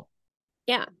approval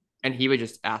Yeah, and he would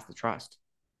just ask the trust.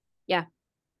 yeah.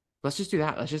 Let's just do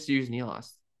that. Let's just use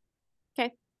Nilas.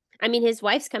 Okay. I mean, his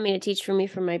wife's coming to teach for me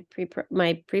for my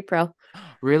pre-pro.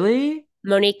 Really?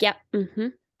 Monique, yeah. Mm-hmm.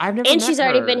 I've never And met she's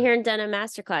already been her. here and done a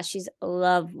masterclass. She's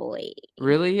lovely.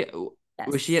 Really?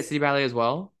 Was she at Yes. City Ballet as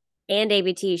well? And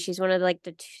ABT. She's one of like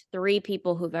the 3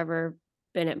 people who've ever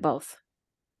been at both.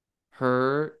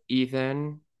 Her,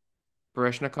 Ethan,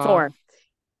 Barishnikov. 4,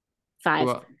 5.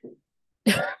 Well,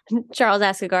 Charles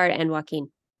Askegaard and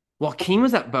Joaquin. Joaquin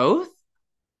was at both?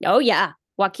 Oh, yeah.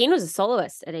 Joaquin was a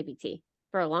soloist at ABT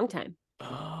for a long time.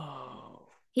 Oh.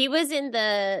 He was in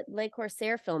the Le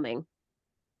Corsair filming.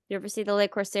 You ever see the Le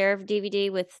Corsair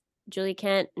DVD with Julie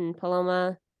Kent and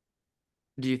Paloma?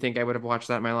 Do you think I would have watched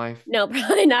that in my life? No,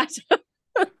 probably not.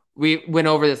 We went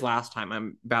over this last time.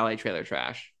 I'm ballet trailer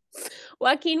trash.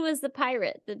 Joaquin was the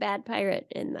pirate, the bad pirate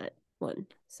in that one.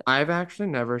 So I've actually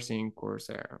never seen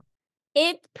Corsair.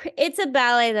 it's a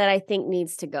ballet that I think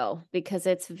needs to go because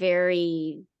it's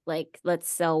very like let's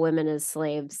sell women as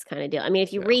slaves kind of deal. I mean,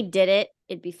 if you Yeah. redid it,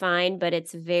 it'd be fine, but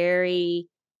it's very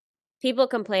people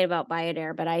complain about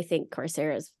Bayadere, but I think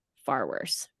Corsair is far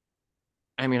worse.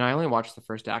 I mean, I only watched the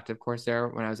first act of Corsair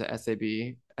when I was at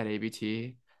SAB at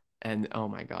ABT, and oh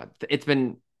my God, it's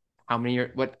been how many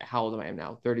years? How old am I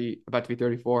now? 30, about to be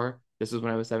 34. This is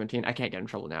when I was 17. I can't get in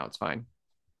trouble now. It's fine.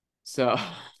 So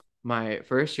my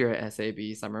first year at SAB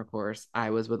summer course, I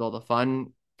was with all the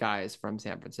fun guys from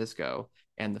San Francisco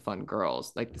and the fun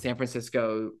girls. Like the San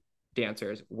Francisco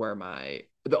dancers were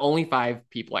the only 5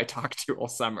 people I talked to all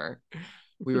summer.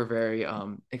 We were very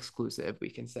exclusive, we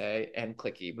can say, and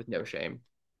cliquey with no shame.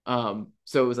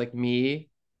 So it was like me.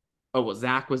 Oh well,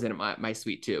 Zach was in my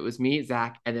suite too. It was me,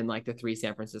 Zach, and then like the 3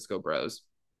 San Francisco bros.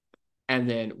 And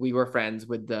then we were friends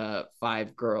with the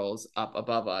 5 girls up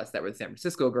above us that were the San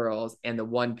Francisco girls, and the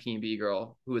one P&B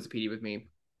girl who was a PD with me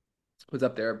was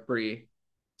up there, Bree.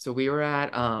 So we were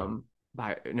at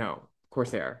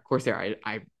Corsair.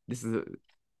 I this is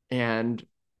and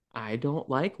I don't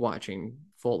like watching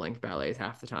full length ballets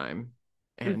half the time.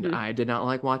 And Mm-hmm. I did not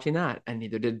like watching that. And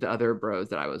neither did the other bros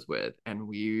that I was with. And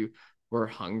we were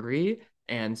hungry.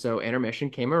 And so intermission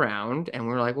came around and we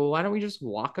were like, well, why don't we just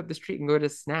walk up the street and go to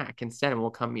snack instead? And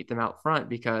we'll come meet them out front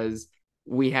because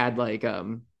we had like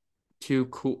 2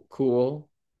 cool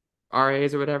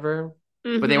RAs or whatever,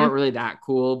 but they Mm-hmm. weren't really that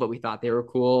cool, but we thought they were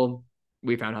cool.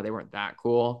 We found out they weren't that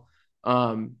cool.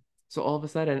 Um, so all of a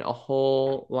sudden, a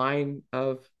whole line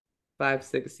of 5,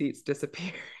 6 seats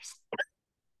disappears.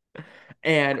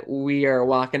 And we are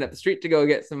walking up the street to go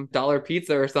get some dollar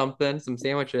pizza or something, some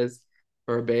sandwiches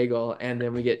or a bagel. And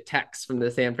then we get texts from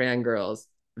the San Fran girls.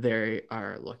 They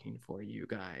are looking for you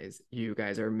guys. You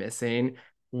guys are missing.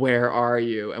 Where are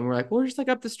you? And we're like, we're just like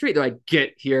up the street. They're like,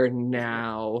 get here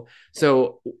now.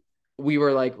 So we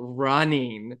were like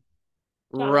Jogging.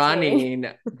 running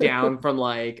down from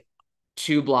like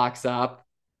 2 blocks up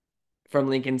from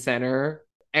Lincoln Center,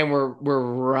 and we're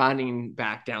running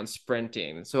back down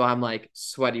sprinting. So I'm like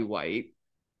sweaty white.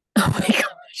 Oh my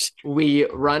gosh. We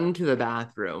run to the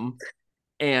bathroom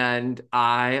and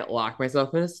I lock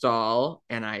myself in a stall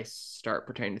and I start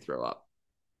pretending to throw up.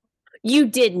 You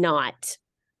did not.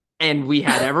 And we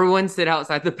had everyone sit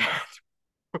outside the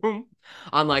bathroom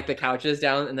on like the couches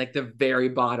down in like the very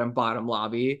bottom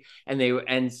lobby.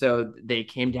 And so they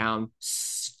came down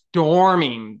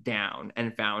storming down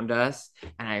and found us.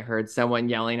 And I heard someone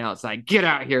yelling outside, get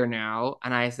out here now.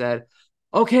 And I said,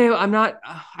 okay, I'm not,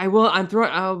 I will,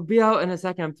 I'll be out in a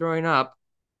second. I'm throwing up.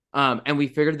 And we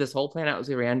figured this whole plan out as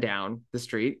we ran down the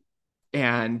street.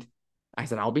 And I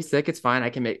said, I'll be sick. It's fine.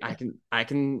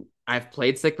 I've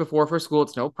played sick before for school.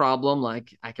 It's no problem.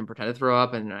 Like I can pretend to throw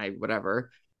up and whatever.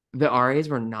 The RAs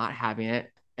were not having it.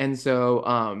 And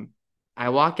so I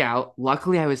walk out.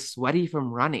 Luckily, I was sweaty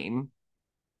from running.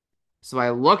 So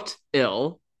I looked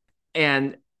ill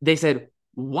and they said,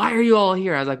 why are you all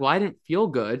here? I was like, well, I didn't feel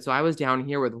good. So I was down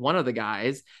here with one of the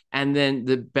guys. And then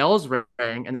the bells rang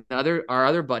and our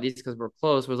other buddies, because we're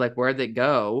close, was like, where'd they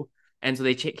go? And so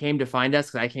they came to find us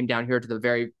because I came down here to the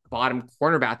very bottom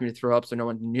corner bathroom to throw up so no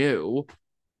one knew.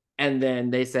 And then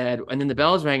they said, and then the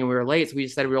bells rang and we were late. So we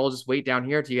just said, we'll all just wait down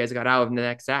here till you guys got out of the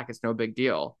next sack. It's no big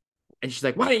deal. And she's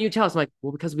like, why didn't you tell us? I'm like,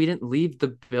 well, because we didn't leave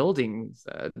the building.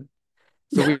 So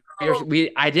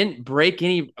I didn't break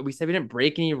any. We said we didn't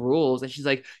break any rules, and she's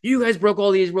like, "You guys broke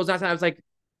all these rules last time." I was like,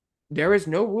 "There is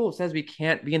no rule that says we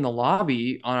can't be in the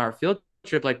lobby on our field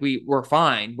trip. Like we're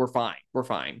fine, we're fine, we're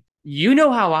fine. You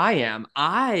know how I am.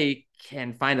 I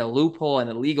can find a loophole and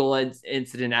a legal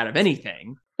incident out of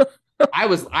anything.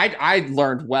 I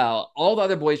learned well. All the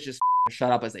other boys just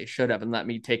shut up as they should have and let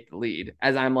me take the lead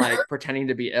as I'm like pretending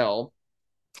to be ill.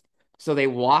 So they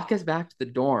walk us back to the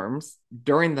dorms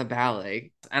during the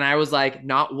ballet. And I was like,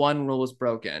 not one rule was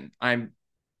broken. I'm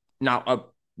not a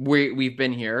we've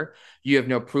been here. You have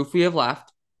no proof we have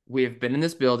left. We have been in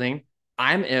this building.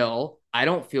 I'm ill. I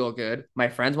don't feel good. My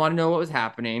friends want to know what was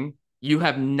happening. You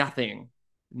have nothing.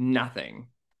 Nothing.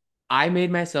 I made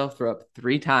myself throw up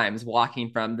 3 times walking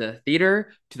from the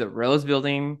theater to the Rose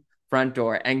Building front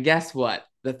door. And guess what?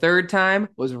 The third time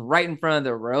was right in front of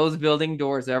the Rose Building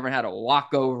door, so everyone had to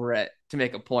walk over it to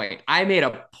make a point. I made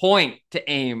a point to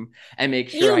aim and make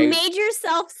sure You made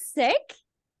yourself sick?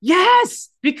 Yes,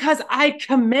 because I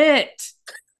commit.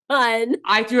 Fun.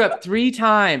 I threw up 3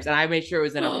 times and I made sure it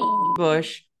was in a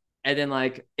bush and then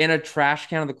like in a trash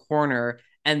can in the corner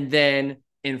and then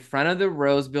in front of the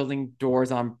Rose Building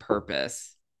doors on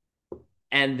purpose.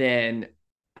 And then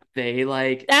they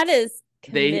like That is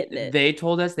they commitment. they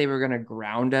told us they were gonna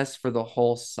ground us for the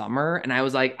whole summer. And I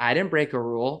was like, I didn't break a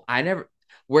rule. I never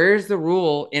where's the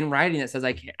rule in writing that says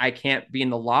I can't be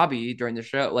in the lobby during the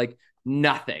show? Like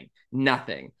nothing,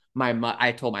 nothing.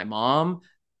 I told my mom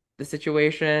the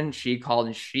situation. She called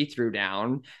and she threw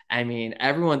down. I mean,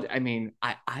 everyone, I mean,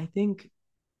 I think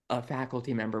a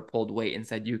faculty member pulled weight and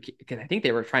said, because I think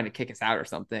they were trying to kick us out or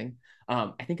something.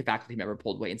 I think a faculty member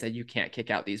pulled weight and said, you can't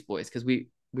kick out these boys because we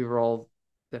were all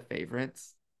the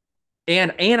favorites.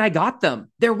 And I got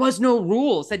them. There was no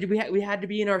rule. Said we had to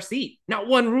be in our seat. Not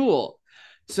one rule.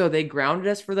 So they grounded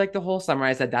us for like the whole summer.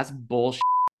 I said, that's bullshit.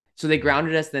 So they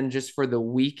grounded us then just for the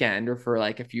weekend or for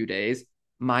like a few days.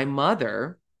 My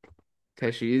mother,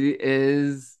 because she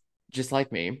is just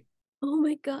like me, Oh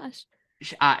my gosh.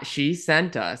 she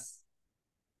sent us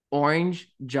orange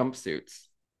jumpsuits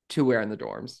to wear in the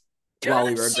dorms while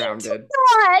we were She did grounded.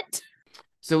 not.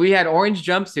 So we had orange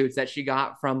jumpsuits that she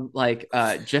got from like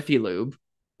Jiffy Lube.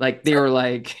 Like they were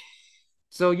like,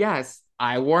 so yes,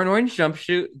 I wore an orange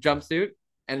jumpsuit,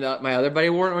 and my other buddy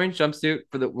wore an orange jumpsuit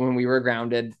for the when we were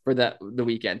grounded for the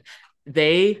weekend.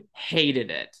 They hated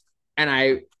it, and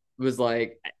I was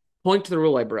like, point to the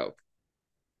rule I broke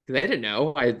because I didn't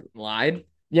know I lied.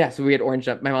 Yeah, so we had orange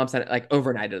jump. My mom sent it like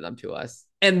overnighted them to us,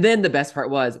 and then the best part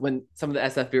was when some of the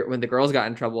SF when the girls got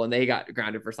in trouble and they got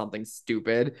grounded for something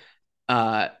stupid.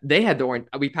 They had the orange.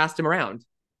 We passed them around,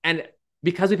 and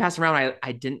because we passed them around,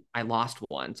 I lost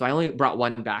one, so I only brought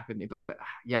one back with me. But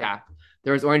yeah,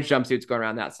 there was orange jumpsuits going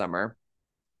around that summer.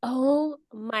 Oh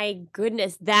my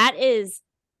goodness. That is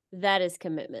commitment. That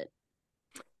is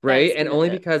Right. And only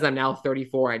commitment. because I'm now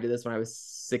 34, I did this when I was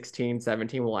 16,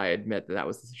 17. Will I admit that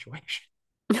was the situation?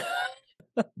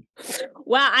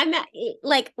 Wow,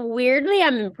 like weirdly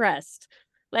I'm impressed.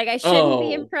 Like I shouldn't be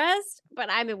Oh, impressed, but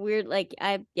I'm a weird like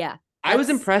yeah. I was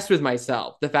That's impressed with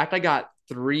myself. The fact I got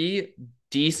three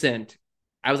decent,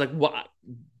 I was like, what?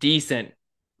 Decent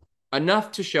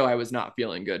enough to show I was not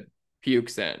feeling good.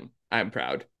 Pukes in. I'm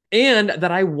proud. And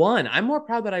that I won. I'm more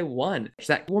proud that I won.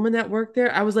 That woman that worked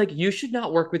there, I was like, you should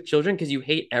not work with children because you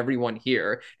hate everyone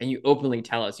here and you openly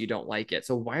tell us you don't like it.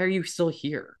 So why are you still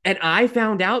here? And I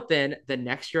found out then the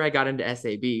next year I got into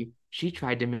SAB, she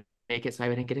tried to make it so I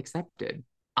wouldn't get accepted.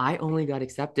 I only got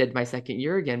accepted my second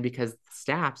year again because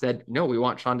staff said, no, we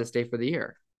want Sean to stay for the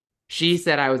year. She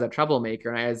said I was a troublemaker,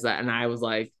 and I was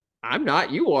like, I'm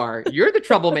not. You are. You're the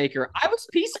troublemaker. I was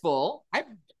peaceful. I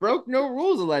broke no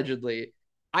rules allegedly.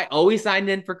 I always signed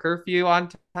in for curfew on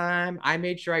time. I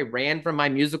made sure I ran from my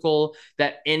musical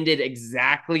that ended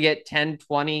exactly at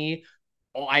 10:20.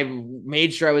 I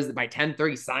made sure I was by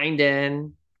 10:30 signed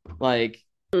in. Like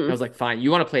I was like, fine,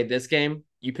 you want to play this game?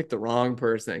 You picked the wrong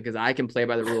person because I can play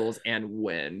by the rules and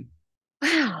win.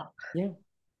 wow. Yeah.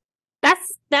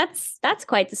 That's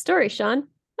quite the story, Sean.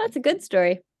 That's a good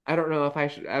story. I don't know if I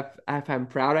should if I'm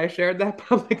proud I shared that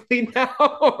publicly now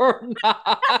or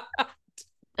not.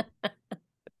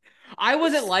 I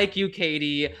wasn't like you,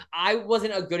 Katie. I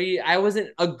wasn't a goody. I wasn't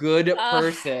a good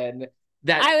person.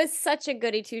 That I was such a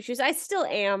goody two shoes. I still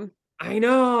am. I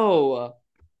know.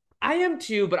 I am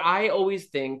too, but I always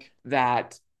think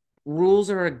that rules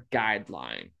are a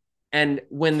guideline. And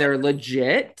when they're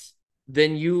legit,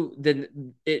 then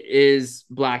it is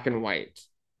black and white.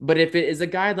 But if it is a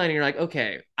guideline and you're like,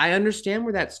 okay, I understand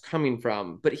where that's coming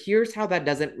from, but here's how that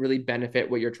doesn't really benefit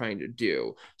what you're trying to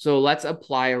do. So let's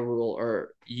apply a rule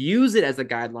or use it as a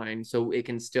guideline so it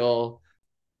can still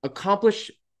accomplish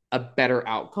a better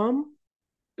outcome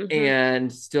Mm-hmm.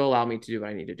 and still allow me to do what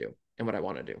I need to do and what I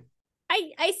want to do.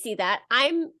 I see that.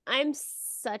 I'm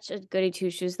such a goody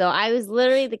two shoes though. I was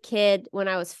literally the kid when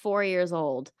I was 4 years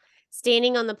old,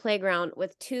 standing on the playground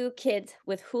with two kids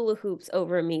with hula hoops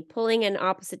over me, pulling in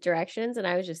opposite directions, and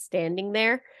I was just standing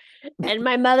there. And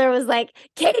my mother was like,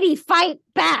 "Katie, fight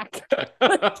back!" And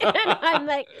I'm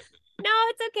like, "No,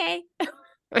 it's okay."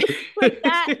 Like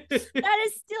that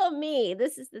is still me.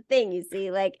 This is the thing, you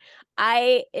see. Like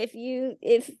I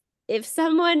if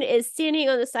someone is standing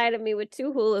on the side of me with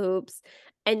two hula hoops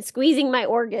and squeezing my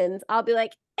organs, I'll be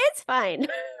like, it's fine.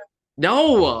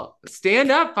 No,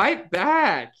 stand up, fight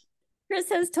back. Chris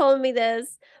has told me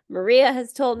this. Maria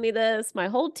has told me this. My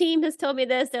whole team has told me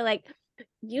this. They're like,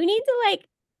 you need to like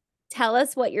tell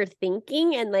us what you're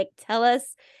thinking and like tell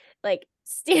us like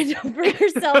stand up for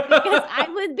yourself because I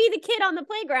would be the kid on the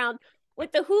playground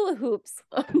with the hula hoops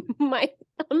on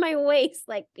my waist,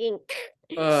 like being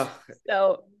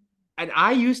so. And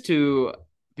I used to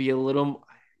be a little.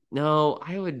 No,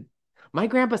 My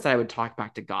grandpa said I would talk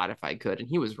back to God if I could, and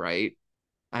he was right.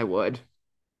 I would.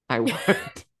 I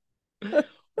would.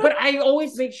 But I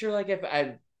always make sure, like, if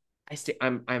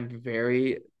I'm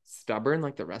very stubborn,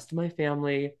 like the rest of my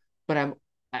family. But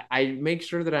I make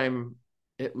sure that I'm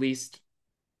at least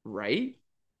right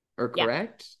or Yeah.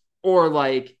 correct, or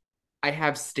like I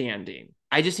have standing.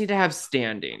 I just need to have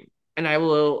standing, and I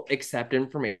will accept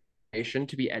information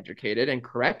to be educated and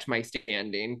correct my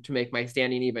standing to make my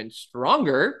standing even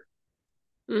stronger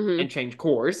Mm-hmm. and change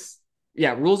course.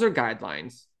 Yeah, rules are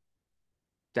guidelines.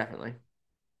 Definitely.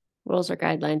 Rules or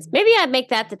guidelines. Maybe I'd make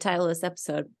that the title of this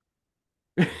episode.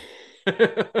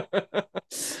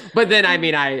 But then I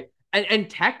mean And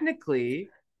technically,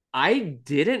 I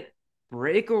didn't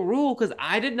break a rule because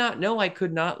I did not know I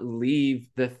could not leave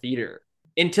the theater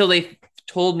until they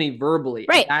told me verbally.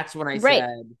 Right. And that's when I Right.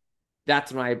 said,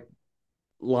 that's when I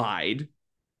lied.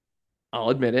 I'll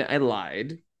admit it, I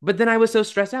lied. But then I was so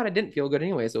stressed out, I didn't feel good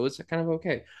anyway, so it was kind of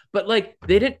okay. But like,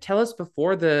 they didn't tell us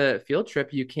before the field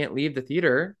trip you can't leave the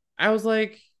theater. I was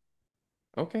like,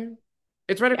 okay,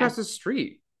 it's right Yeah. across the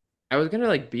street. I was gonna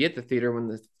like be at the theater when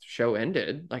the show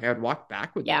ended. Like I would walk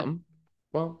back with Yeah. them.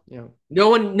 Well, you know,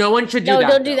 no one should do No, that.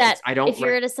 don't do though. that. I don't. If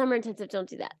you're at a summer intensive, don't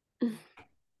do that.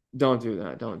 Don't do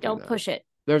that. Don't do Don't that. push it.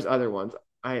 There's other ones.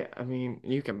 I mean,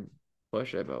 you can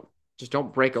push it, but just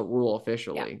don't break a rule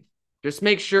officially. Yeah. Just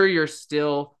make sure you're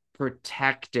still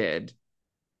protected.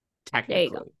 There you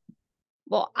go. Technically.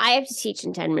 Well, I have to teach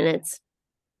in 10 minutes,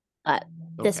 but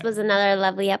this Okay. was another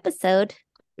lovely episode.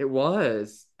 It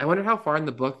was. I wonder how far in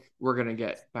the book we're gonna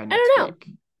get by next don't know.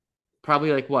 week.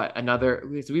 Probably like what? Another.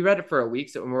 So we read it for a week,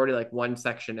 so we're already like one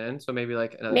section in. So maybe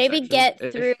like another. Maybe section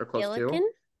get through or close Gilligan.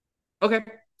 to. Okay.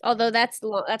 Although that's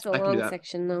long, that's a I can do long that.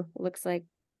 section though. It looks like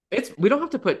We don't have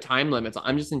to put time limits.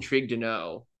 I'm just intrigued to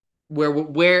know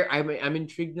where I'm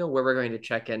intrigued to know where we're going to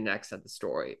check in next at the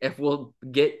story. If we'll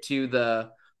get to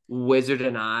the Wizard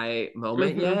and I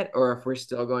moment yet, or if we're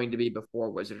still going to be before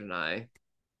Wizard and I.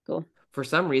 Cool. For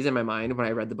some reason in my mind, when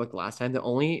I read the book last time, the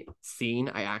only scene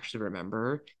I actually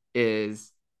remember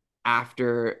is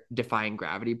after defying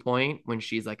Gravity Point when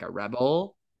she's like a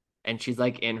rebel and she's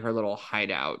like in her little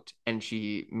hideout and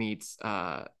she sees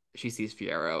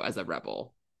Fiyero as a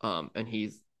rebel. And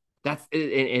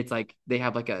it's like they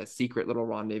have like a secret little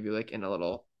rendezvous like in her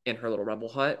little rebel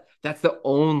hut. That's the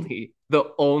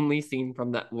only scene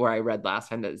from that where I read last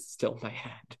time that is still in my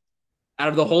head. Out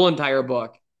of the whole entire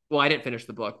book. Well, I didn't finish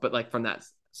the book, but like from that,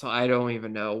 so I don't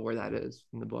even know where that is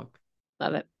in the book.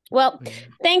 Love it. Well,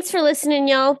 thanks for listening,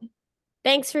 y'all.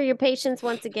 Thanks for your patience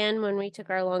once again when we took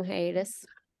our long hiatus,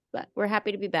 but we're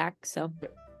happy to be back. So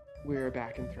we're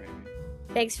back and thriving.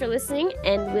 Thanks for listening,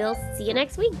 and we'll see you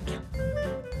next week.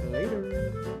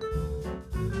 Later.